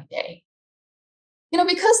make my day.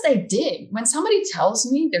 Because they did. When somebody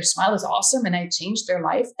tells me their smile is awesome and I changed their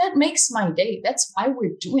life, that makes my day. That's why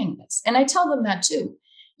we're doing this. And I tell them that too.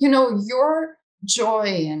 Your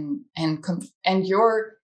joy and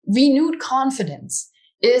your renewed confidence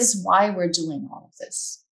is why we're doing all of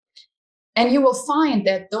this. And you will find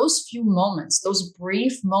that those few moments, those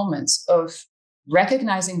brief moments of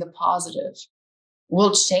recognizing the positive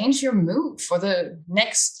will change your mood for the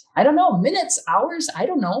next, minutes, hours. I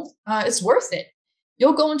don't know. It's worth it.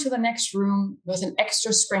 You'll go into the next room with an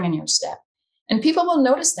extra spring in your step, and people will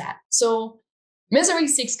notice that. So misery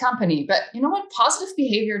seeks company, but you know what? Positive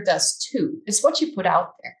behavior does too. It's what you put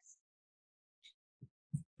out there.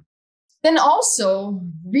 Then also,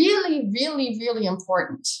 really, really, really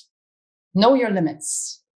important, know your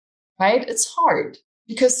limits, right? It's hard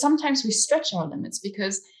because sometimes we stretch our limits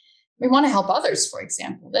because we want to help others, for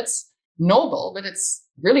example. That's noble, but it's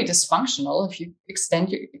really dysfunctional if you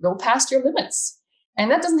go past your limits. And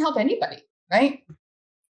that doesn't help anybody, right?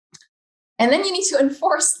 And then you need to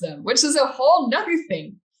enforce them, which is a whole nother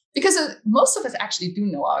thing, because most of us actually do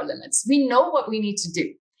know our limits. We know what we need to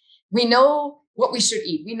do. We know what we should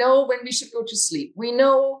eat. We know when we should go to sleep. We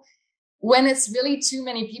know when it's really too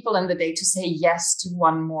many people in the day to say yes to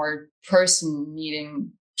one more person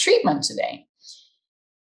needing treatment today.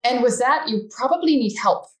 And with that, you probably need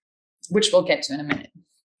help, which we'll get to in a minute.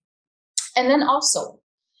 And then also,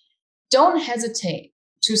 don't hesitate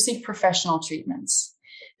to seek professional treatments.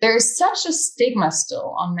 There is such a stigma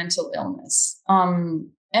still on mental illness,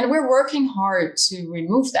 and we're working hard to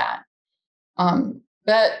remove that.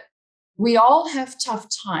 But we all have tough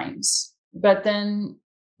times, but then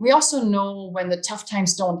we also know when the tough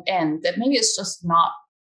times don't end, that maybe it's just not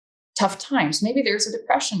tough times. Maybe there's a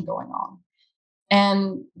depression going on.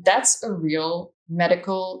 And that's a real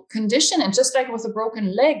medical condition. And just like with a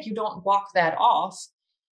broken leg, you don't walk that off.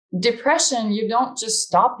 Depression, you don't just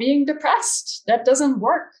stop being depressed. That doesn't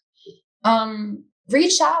work.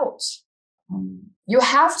 Reach out. You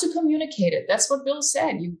have to communicate it. That's what Bill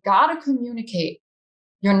said. You got to communicate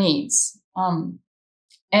your needs.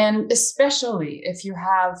 And especially if you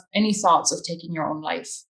have any thoughts of taking your own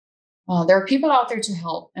life. There are people out there to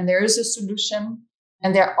help, and there is a solution,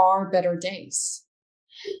 and there are better days.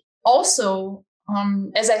 Also,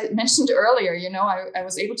 as I mentioned earlier, I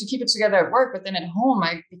was able to keep it together at work, but then at home,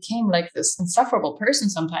 I became like this insufferable person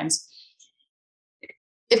sometimes.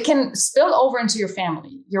 It can spill over into your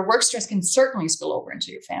family. Your work stress can certainly spill over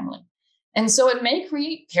into your family. And so it may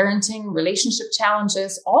create parenting, relationship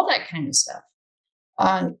challenges, all that kind of stuff.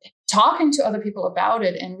 Talking to other people about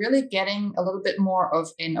it and really getting a little bit more of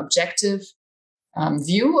an objective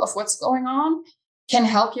view of what's going on can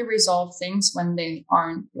help you resolve things when they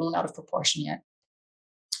aren't blown out of proportion yet.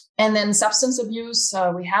 And then substance abuse,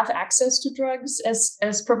 we have access to drugs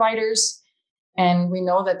as providers, and we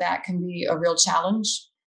know that that can be a real challenge,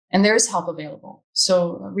 and there is help available.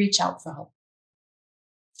 So reach out for help.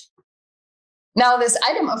 Now, this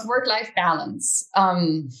item of work-life balance.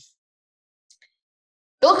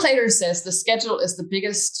 Bill Claytor says the schedule is the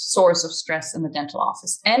biggest source of stress in the dental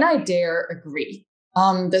office, and I dare agree.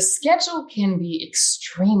 The schedule can be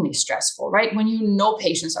extremely stressful, right? When you know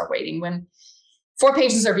patients are waiting, when 4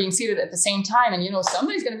 patients are being seated at the same time, and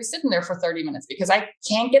somebody's going to be sitting there for 30 minutes because I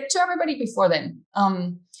can't get to everybody before then.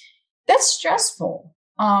 That's stressful.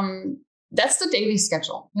 That's the daily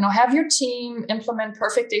schedule. Have your team implement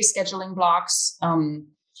perfect day scheduling blocks,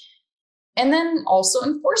 and then also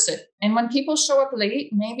enforce it. And when people show up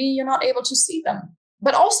late, maybe you're not able to see them,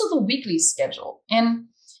 but also the weekly schedule. And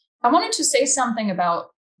I wanted to say something about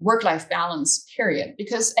work-life balance, period,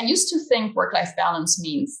 because I used to think work-life balance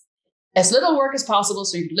means as little work as possible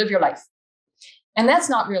so you can live your life. And that's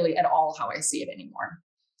not really at all how I see it anymore.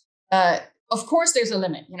 Of course, there's a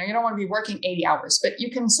limit. You don't want to be working 80 hours, but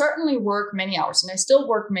you can certainly work many hours. And I still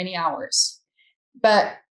work many hours.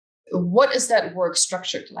 But what is that work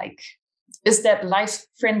structured like? Is that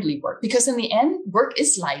life-friendly work? Because in the end, work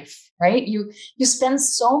is life, right? You spend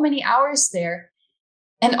so many hours there.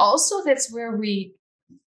 And also that's where we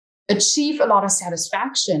achieve a lot of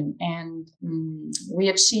satisfaction and we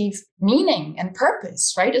achieve meaning and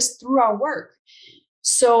purpose, right? Is through our work.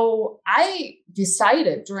 So I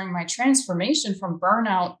decided during my transformation from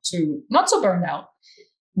burnout to not so burnout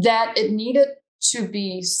that it needed to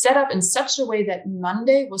be set up in such a way that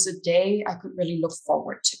Monday was a day I could really look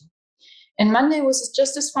forward to. And Monday was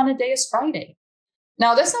just as fun a day as Friday.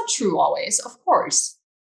 Now, that's not true always, of course,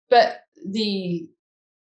 but the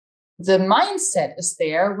mindset is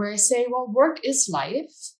there where I say, well, work is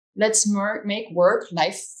life. Let's make work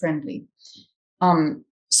life-friendly.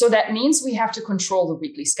 So that means we have to control the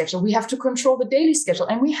weekly schedule. We have to control the daily schedule,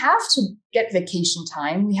 and we have to get vacation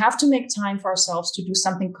time. We have to make time for ourselves to do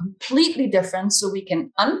something completely different so we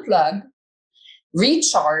can unplug,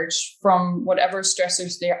 recharge from whatever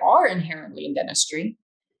stressors there are inherently in dentistry.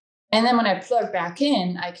 And then when I plug back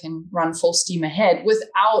in, I can run full steam ahead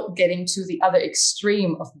without getting to the other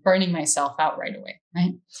extreme of burning myself out right away,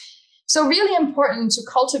 right? So really important to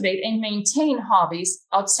cultivate and maintain hobbies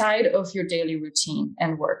outside of your daily routine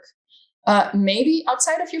and work. Maybe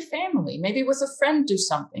outside of your family, maybe with a friend do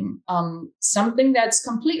something, something that's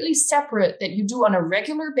completely separate that you do on a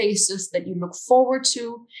regular basis that you look forward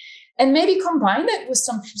to, and maybe combine it with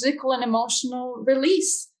some physical and emotional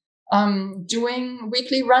release. Doing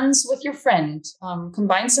weekly runs with your friend,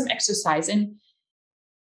 combine some exercise. And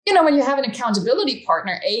when you have an accountability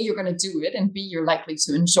partner, A, you're going to do it, and B, you're likely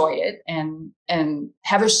to enjoy it and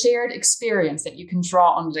have a shared experience that you can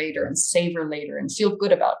draw on later and savor later and feel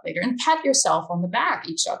good about later and pat yourself on the back,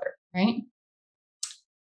 each other, right?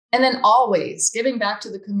 And then always giving back to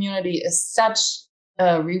the community is such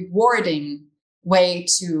a rewarding way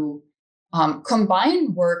to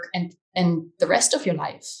combine work and the rest of your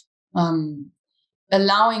life.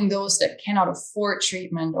 Allowing those that cannot afford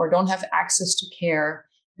treatment or don't have access to care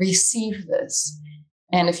receive this.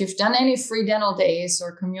 And if you've done any free dental days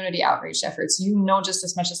or community outreach efforts, you know just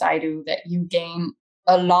as much as I do that you gain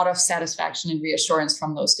a lot of satisfaction and reassurance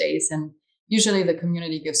from those days. And usually the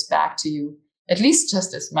community gives back to you at least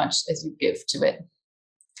just as much as you give to it.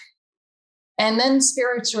 And then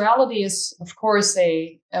spirituality is, of course,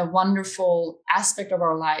 a wonderful aspect of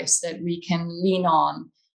our lives that we can lean on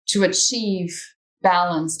to achieve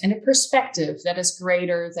balance and a perspective that is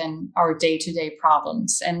greater than our day-to-day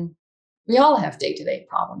problems. And we all have day-to-day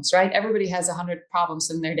problems, right? Everybody has 100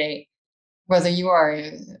 problems in their day, whether you are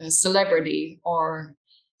a celebrity or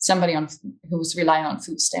somebody who's relying on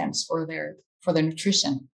food stamps for their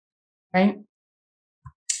nutrition, right?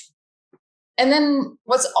 And then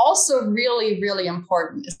what's also really, really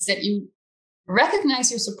important is that you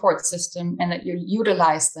recognize your support system and that you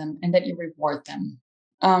utilize them and that you reward them.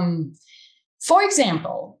 For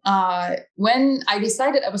example, when I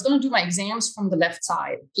decided I was going to do my exams from the left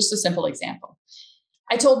side, just a simple example,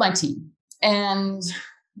 I told my team, and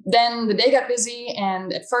then the day got busy,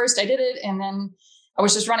 and at first I did it, and then I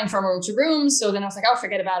was just running from room to room. So then I was like, oh,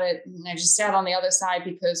 forget about it. And I just sat on the other side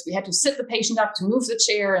because we had to sit the patient up to move the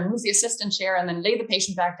chair and move the assistant chair and then lay the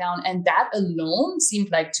patient back down. And that alone seemed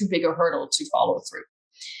like too big a hurdle to follow through.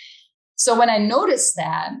 So when I noticed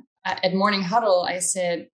that at morning huddle, I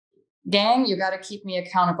said, gang, you got to keep me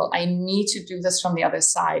accountable. I need to do this from the other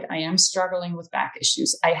side. I am struggling with back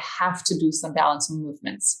issues. I have to do some balancing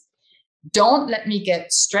movements. Don't let me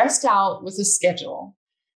get stressed out with the schedule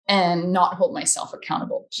and not hold myself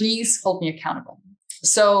accountable. Please hold me accountable.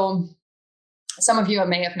 So some of you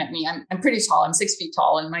may have met me. I'm pretty tall. I'm 6 feet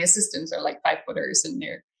tall, and my assistants are like 5-footers, and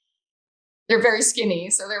they're very skinny.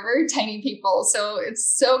 So they're very tiny people. So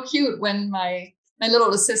it's so cute when my little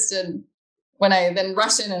assistant, when I then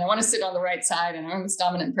rush in and I want to sit on the right side and I'm this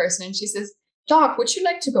dominant person, and she says, Doc, would you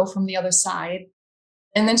like to go from the other side?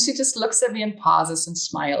 And then she just looks at me and pauses and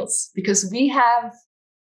smiles, because we have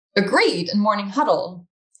agreed in morning huddle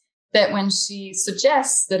that when she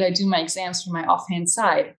suggests that I do my exams from my offhand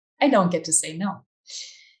side, I don't get to say no.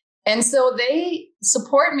 And so they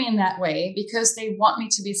support me in that way because they want me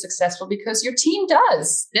to be successful, because your team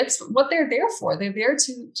does. That's what they're there for. They're there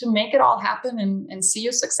to make it all happen and see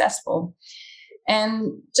you successful.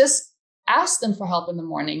 And just ask them for help in the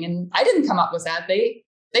morning. And I didn't come up with that.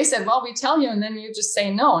 They said, well, we tell you, and then you just say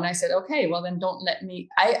no. And I said, okay, well, then don't let me,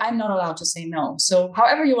 I'm not allowed to say no. So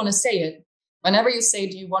however you want to say it, whenever you say,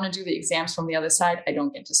 do you want to do the exams from the other side? I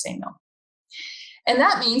don't get to say no. And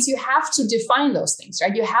that means you have to define those things,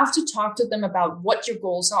 right? You have to talk to them about what your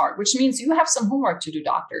goals are, which means you have some homework to do,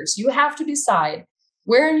 doctors. You have to decide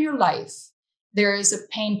where in your life there is a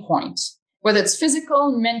pain point, whether it's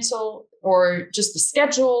physical, mental, or just the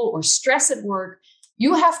schedule or stress at work.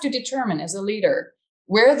 You have to determine as a leader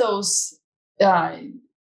where those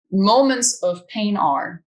moments of pain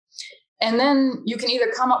are. And then you can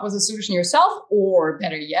either come up with a solution yourself, or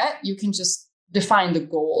better yet, you can just define the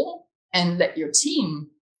goal and let your team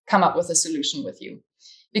come up with a solution with you.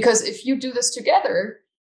 Because if you do this together,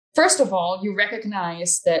 first of all, you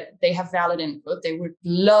recognize that they have valid input. They would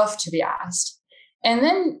love to be asked. And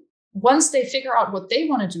then once they figure out what they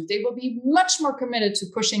want to do, they will be much more committed to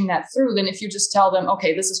pushing that through than if you just tell them,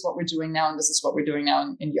 okay, this is what we're doing now, and this is what we're doing now,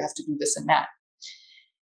 and you have to do this and that.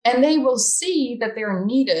 And they will see that they're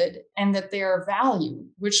needed and that they are valued,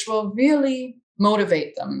 which will really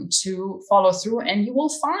motivate them to follow through. And you will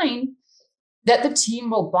find that the team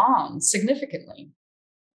will bond significantly.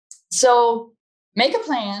 So make a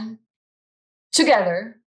plan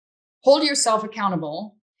together, hold yourself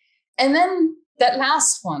accountable. And then that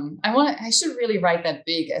last one, I should really write that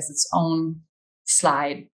big as its own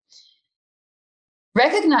slide.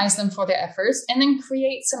 Recognize them for their efforts and then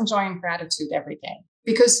create some joy and gratitude every day.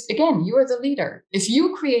 Because again, you are the leader. If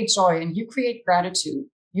you create joy and you create gratitude,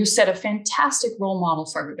 you set a fantastic role model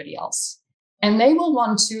for everybody else. And they will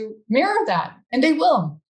want to mirror that. And they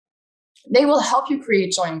will. They will help you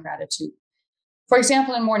create joy and gratitude. For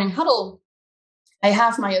example, in morning huddle, I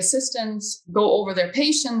have my assistants go over their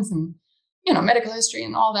patients and medical history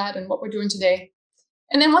and all that and what we're doing today.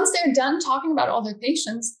 And then once they're done talking about all their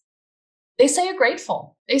patients, they say a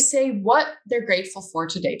grateful. They say what they're grateful for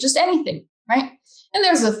today, just anything. right? And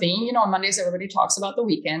there's a theme, you know, on Mondays, everybody talks about the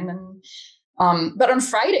weekend. But on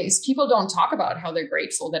Fridays, people don't talk about how they're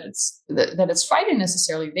grateful that it's Friday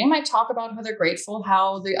necessarily. They might talk about how they're grateful,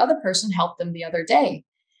 how the other person helped them the other day.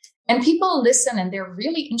 And people listen and they're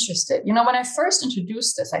really interested. You know, when I first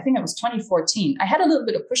introduced this, I think it was 2014, I had a little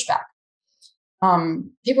bit of pushback.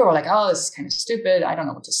 People were like, oh, this is kind of stupid. I don't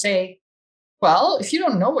know what to say. Well, if you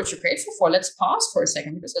don't know what you're grateful for, let's pause for a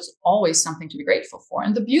second, because there's always something to be grateful for.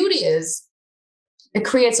 And the beauty is it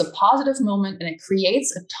creates a positive moment and it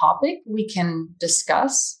creates a topic we can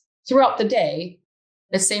discuss throughout the day.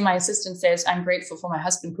 Let's say my assistant says, I'm grateful for my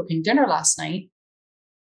husband cooking dinner last night.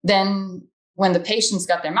 Then when the patients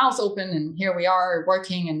got their mouth open and here we are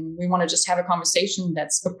working and we want to just have a conversation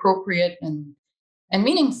that's appropriate and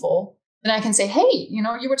meaningful, then I can say, hey, you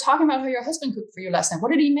know, you were talking about how your husband cooked for you last night.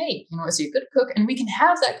 What did he make? You know, is he a good cook? And we can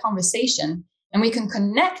have that conversation and we can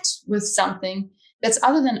connect with something that's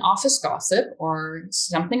other than office gossip or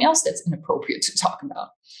something else that's inappropriate to talk about.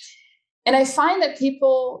 And I find that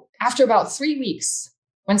people, after about 3 weeks,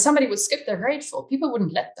 when somebody would skip their grateful, people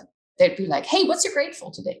wouldn't let them. They'd be like, hey, what's your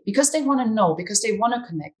grateful today? Because they want to know, because they want to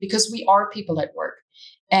connect, because we are people at work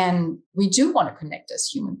and we do want to connect as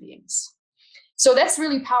human beings. So that's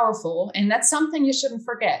really powerful. And that's something you shouldn't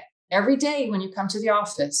forget. Every day when you come to the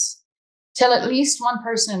office, tell at least one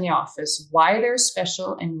person in the office why they're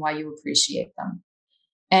special and why you appreciate them.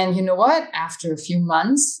 And you know what? After a few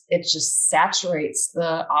months, it just saturates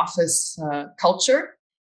the office culture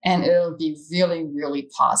and it'll be really, really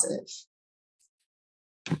positive.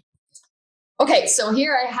 Okay, so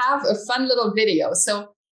here I have a fun little video.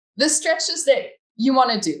 So the stretches that you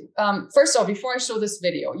want to do. First of all, before I show this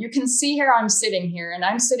video, you can see here I'm sitting here and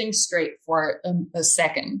I'm sitting straight for a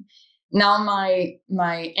second. Now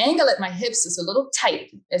my angle at my hips is a little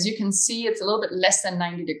tight. As you can see, it's a little bit less than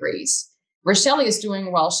 90 degrees. Rochelle is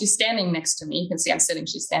doing well. She's standing next to me. You can see I'm sitting,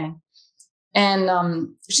 she's standing. And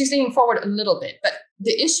she's leaning forward a little bit. But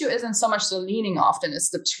the issue isn't so much the leaning often, it's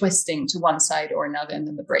the twisting to one side or another and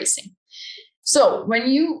then the bracing. So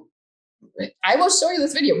I will show you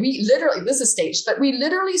this video. This is staged, but we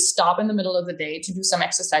literally stop in the middle of the day to do some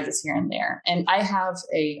exercises here and there. And I have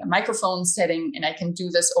a microphone setting and I can do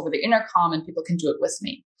this over the intercom and people can do it with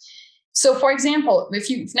me. So for example, if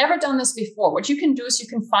you've never done this before, what you can do is you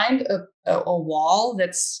can find a wall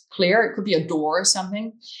that's clear. It could be a door or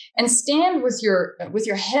something, and stand with your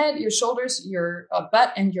head, your shoulders, your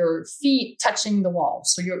butt and your feet touching the wall.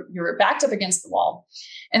 So you're backed up against the wall,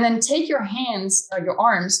 and then take your hands, your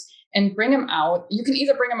arms, and bring them out. You can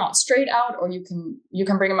either bring them out straight out, or you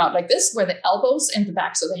can bring them out like this, where the elbows and the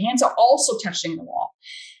backs of the hands are also touching the wall.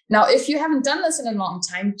 Now, if you haven't done this in a long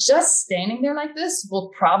time, just standing there like this will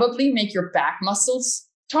probably make your back muscles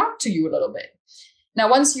talk to you a little bit. Now,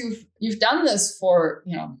 once you've done this for,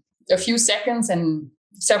 you know, a few seconds and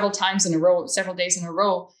several times in a row, several days in a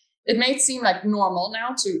row, it may seem like normal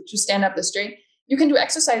now to stand up this straight. You can do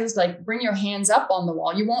exercises like bring your hands up on the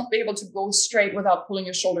wall. You won't be able to go straight without pulling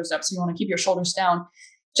your shoulders up. So you want to keep your shoulders down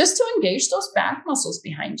just to engage those back muscles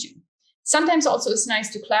behind you. Sometimes also it's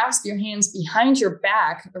nice to clasp your hands behind your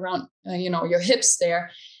back around, your hips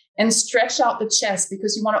there, and stretch out the chest,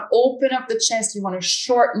 because you want to open up the chest. You want to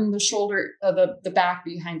shorten the shoulder, the back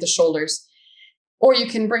behind the shoulders. Or you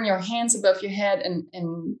can bring your hands above your head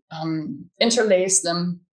and interlace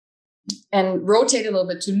them and rotate a little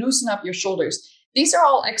bit to loosen up your shoulders. These are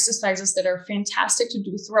all exercises that are fantastic to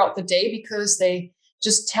do throughout the day, because they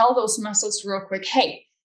just tell those muscles real quick, hey,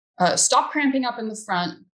 stop cramping up in the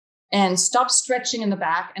front and stop stretching in the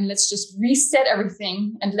back, and let's just reset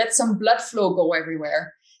everything and let some blood flow go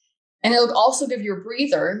everywhere. And it'll also give you a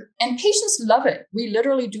breather, and patients love it. We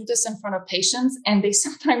literally do this in front of patients, and they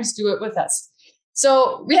sometimes do it with us.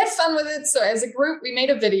 So we had fun with it. So as a group, we made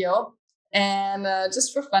a video, and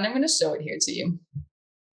just for fun, I'm going to show it here to you.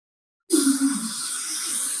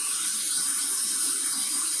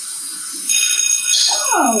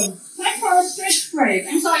 Oh, time for our stretch break.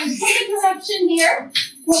 I'm sorry, quick interruption here.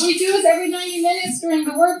 What we do is every 90 minutes during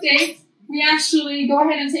the workday, we actually go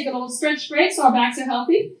ahead and take a little stretch break so our backs are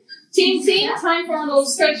healthy. Team, time for a little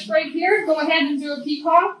stretch break here. Go ahead and do a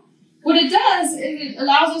peacock. What it does is it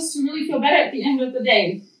allows us to really feel better at the end of the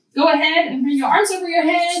day. Go ahead and bring your arms over your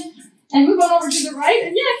head and move on over to the right.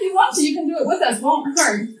 And yeah, if you want to, you can do it with us. Won't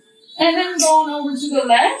hurt. And then go on over to the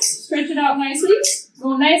left. Stretch it out nicely.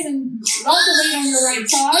 Go nice and lock the weight on your right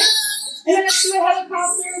side. And then let's do a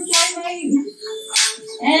helicopter, fly right.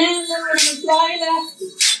 And then we're going to fly left.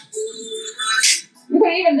 You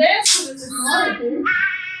can even dance to this if you want to.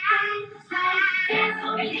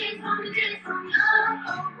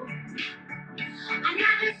 I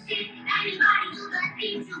never see anybody do the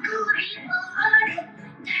things you do before.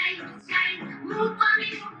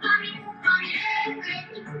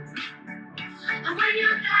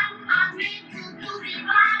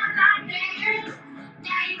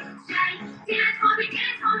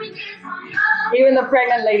 Even the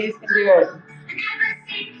pregnant ladies can do it.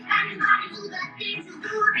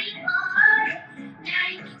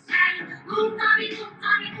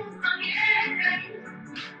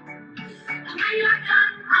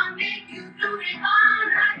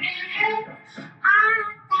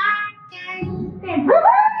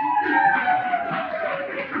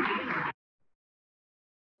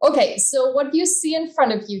 Okay, so what you see in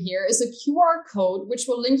front of you here is a QR code, which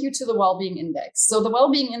will link you to the Wellbeing Index. So the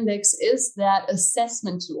Wellbeing Index is that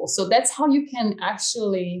assessment tool. So that's how you can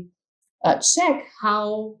actually check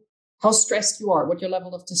how stressed you are, what your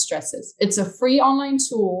level of distress is. It's a free online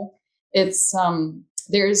tool. It's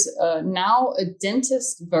there's now a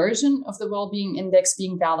dentist version of the Wellbeing Index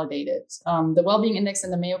being validated. The Wellbeing Index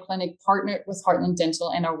and the Mayo Clinic partnered with Heartland Dental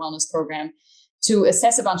and our wellness program to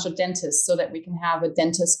assess a bunch of dentists so that we can have a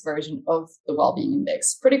dentist version of the Wellbeing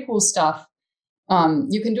Index. Pretty cool stuff.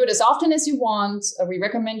 You can do it as often as you want. We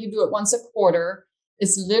recommend you do it once a quarter.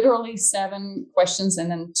 It's literally 7 questions and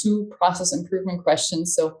then 2 process improvement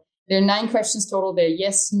questions. So there are 9 questions total. They're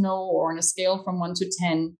yes, no, or on a scale from 1 to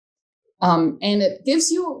 10. And it gives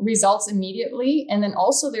you results immediately. And then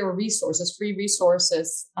also there are resources, free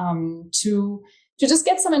resources to just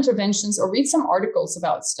get some interventions or read some articles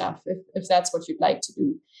about stuff if that's what you'd like to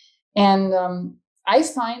do. And I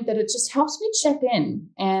find that it just helps me check in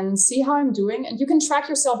and see how I'm doing. And you can track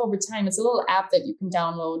yourself over time. It's a little app that you can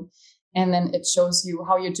download, and then it shows you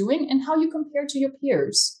how you're doing and how you compare to your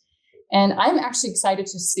peers. And I'm actually excited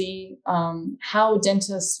to see how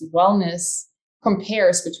dentist wellness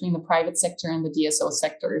compares between the private sector and the DSO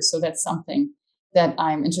sector. So that's something that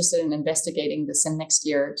I'm interested in investigating this in next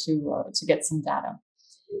year to get some data.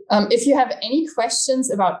 If you have any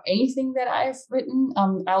questions about anything that I've written,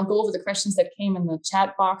 I'll go over the questions that came in the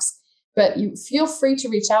chat box, but you feel free to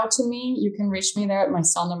reach out to me. You can reach me there at my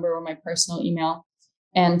cell number or my personal email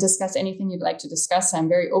and discuss anything you'd like to discuss. I'm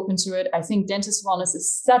very open to it. I think dentist wellness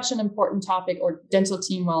is such an important topic, or dental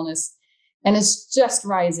team wellness, and it's just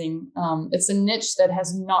rising. It's a niche that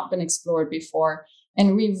has not been explored before,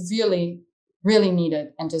 and we really need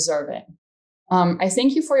it and deserve it. I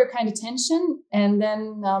thank you for your kind attention. And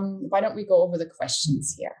then why don't we go over the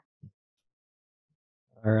questions here?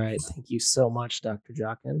 All right. Thank you so much, Dr.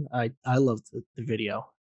 Jockin. I loved the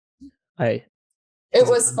video. It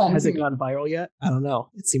was fun. Has it gone viral yet? I don't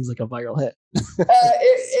know. It seems like a viral hit.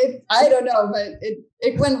 I don't know, but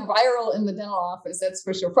it went viral in the dental office. That's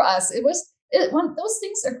for sure. For us, those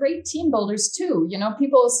things are great team builders too. You know,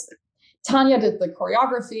 Tanya did the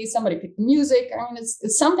choreography, somebody picked the music. I mean,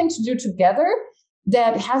 it's something to do together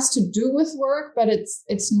that has to do with work, but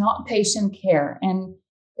it's not patient care. And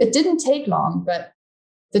it didn't take long, but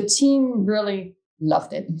the team really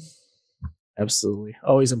loved it. Absolutely.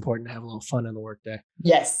 Always important to have a little fun in the workday.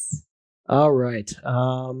 Yes. All right.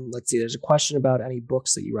 Let's see. There's a question about any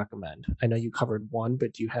books that you recommend. I know you covered one,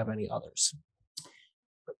 but do you have any others?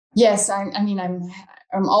 Yes, I'm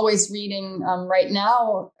always reading. Right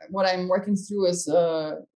now, what I'm working through is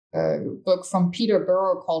a book from Peter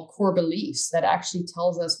Burrow called Core Beliefs that actually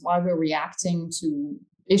tells us why we're reacting to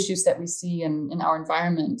issues that we see in our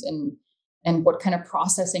environment and what kind of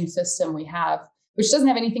processing system we have, which doesn't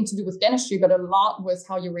have anything to do with dentistry, but a lot with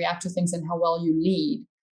how you react to things and how well you lead.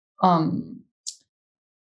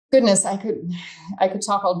 Goodness, I could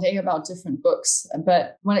talk all day about different books,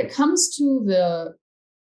 but when it comes to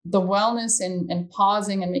the wellness and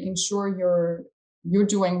pausing and making sure you're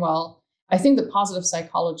doing well, I think the positive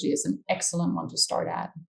psychology is an excellent one to start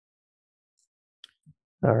at.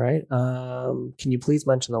 All right. Can you please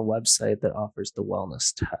mention the website that offers the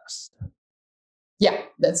wellness test? Yeah,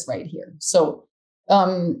 that's right here. So,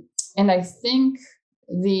 and I think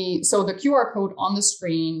the QR code on the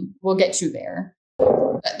screen will get you there.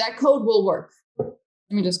 That code will work. Let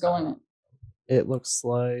me just go in it. It looks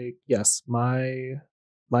like, yes,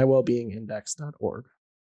 mywellbeingindex.org.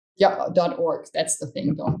 Yeah, .org. That's the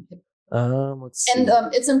thing. Don't. Let's see. And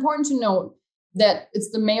it's important to note that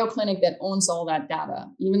it's the Mayo Clinic that owns all that data.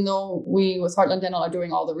 Even though we with Heartland Dental are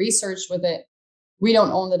doing all the research with it, we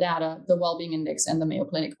don't own the data. The Wellbeing Index and the Mayo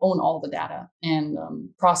Clinic own all the data and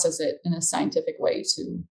process it in a scientific way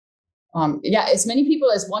to, as many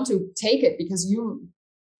people as want to take it, because you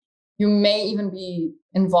may even be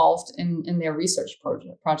involved in their research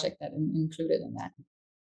project that included in that.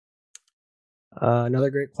 Another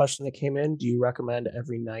great question that came in. Do you recommend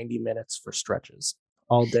every 90 minutes for stretches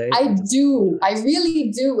all day? I do. I really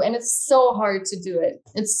do. And it's so hard to do it.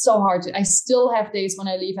 It's so hard I still have days when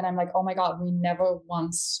I leave and I'm like, oh my God, we never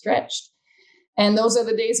once stretched. And those are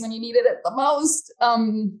the days when you need it at the most.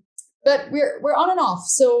 but we're on and off.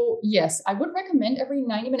 So yes, I would recommend every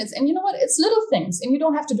 90 minutes. And you know what? It's little things, and you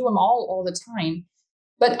don't have to do them all the time.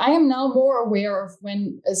 But I am now more aware of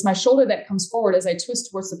when, as my shoulder that comes forward, as I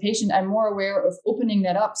twist towards the patient, I'm more aware of opening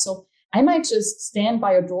that up. So I might just stand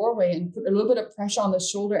by a doorway and put a little bit of pressure on the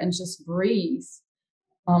shoulder and just breathe.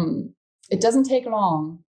 It doesn't take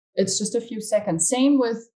long. It's just a few seconds. Same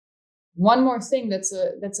with one more thing that's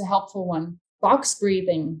a helpful one. Box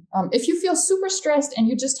breathing. If you feel super stressed and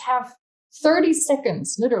you just have 30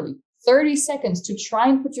 seconds, literally 30 seconds to try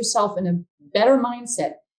and put yourself in a better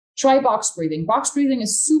mindset, try box breathing. Box breathing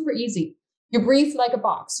is super easy. You breathe like a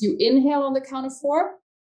box. You inhale on the count of 4.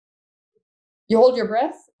 You hold your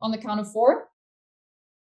breath on the count of 4.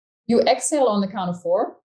 You exhale on the count of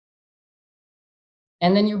 4.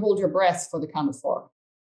 And then you hold your breath for the count of 4.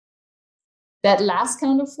 That last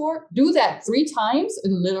count of 4, do that 3 times.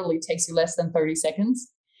 It literally takes you less than 30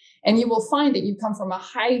 seconds. And you will find that you come from a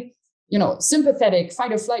high, sympathetic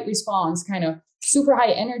fight or flight response, kind of super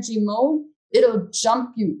high energy mode. It'll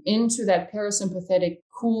jump you into that parasympathetic,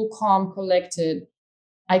 cool, calm, collected.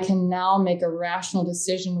 I can now make a rational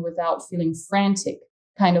decision without feeling frantic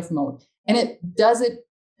kind of mode. And it does it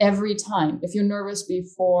every time. If you're nervous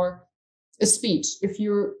before a speech, if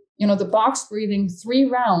you're, the box breathing, 3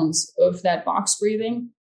 rounds of that box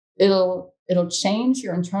breathing, it'll change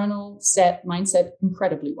your internal mindset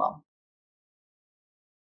incredibly well.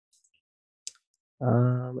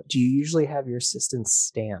 Do you usually have your assistants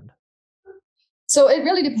stand? So it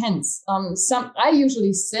really depends. I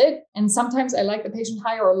usually sit, and sometimes I like the patient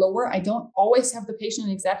higher or lower. I don't always have the patient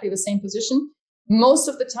in exactly the same position. Most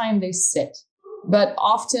of the time they sit, but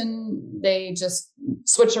often they just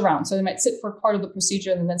switch around. So they might sit for part of the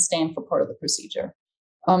procedure and then stand for part of the procedure.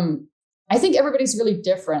 I think everybody's really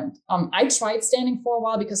different. I tried standing for a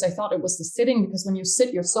while because I thought it was the sitting, because when you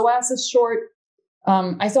sit, your psoas is short.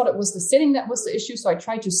 I thought it was the sitting that was the issue. So I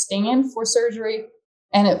tried to stand for surgery,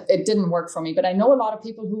 and it didn't work for me. But I know a lot of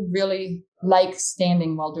people who really like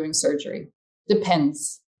standing while doing surgery.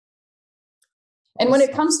 Depends. And when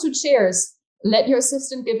it comes to chairs, let your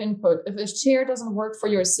assistant give input. If a chair doesn't work for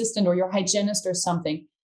your assistant or your hygienist or something,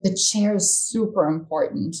 the chair is super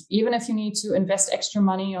important. Even if you need to invest extra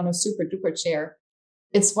money on a super duper chair,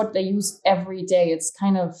 it's what they use every day. It's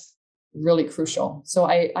kind of really crucial. So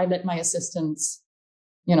I let my assistants,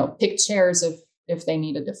 pick chairs if they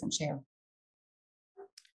need a different chair.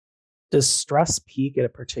 Does stress peak at a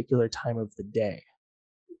particular time of the day?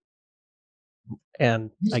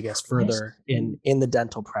 And I guess further in the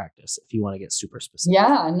dental practice, if you want to get super specific.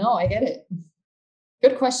 Yeah, no, I get it.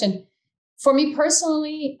 Good question. For me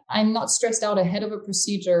personally, I'm not stressed out ahead of a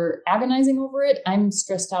procedure, agonizing over it. I'm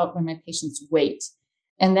stressed out when my patients wait.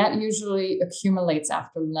 And that usually accumulates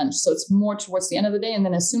after lunch. So it's more towards the end of the day. And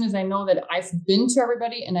then as soon as I know that I've been to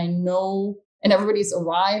everybody and I know, and everybody's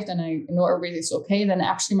arrived and I know everybody's okay, then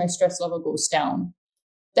actually my stress level goes down.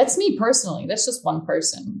 That's me personally. That's just one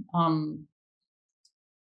person.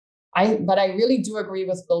 But I really do agree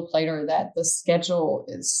with Bill Plater that the schedule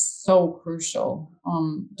is so crucial.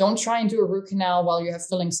 Don't try and do a root canal while you have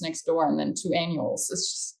fillings next door and then 2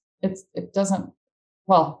 annuals. It doesn't,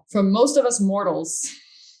 well, for most of us mortals,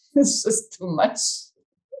 it's just too much.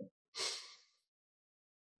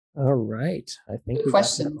 All right. I think we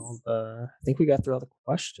got through all the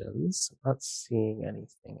questions. I'm not seeing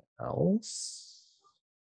anything else.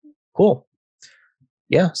 Cool.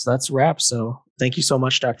 Yeah, so that's a wrap. So thank you so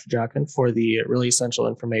much, Dr. Jockin, for the really essential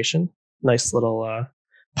information. Nice little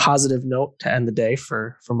positive note to end the day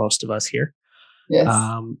for most of us here. Yes.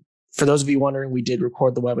 For those of you wondering, we did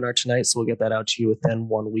record the webinar tonight, so we'll get that out to you within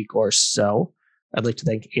 1 week or so. I'd like to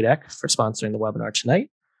thank ADEC for sponsoring the webinar tonight.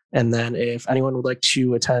 And then if anyone would like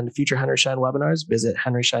to attend future Henry Schein webinars, visit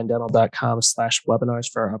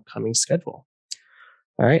henryscheindental.com/webinars for our upcoming schedule.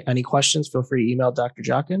 All right. Any questions, feel free to email Dr.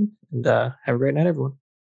 Jockin, and have a great night, everyone.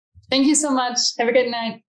 Thank you so much. Have a good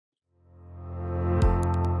night.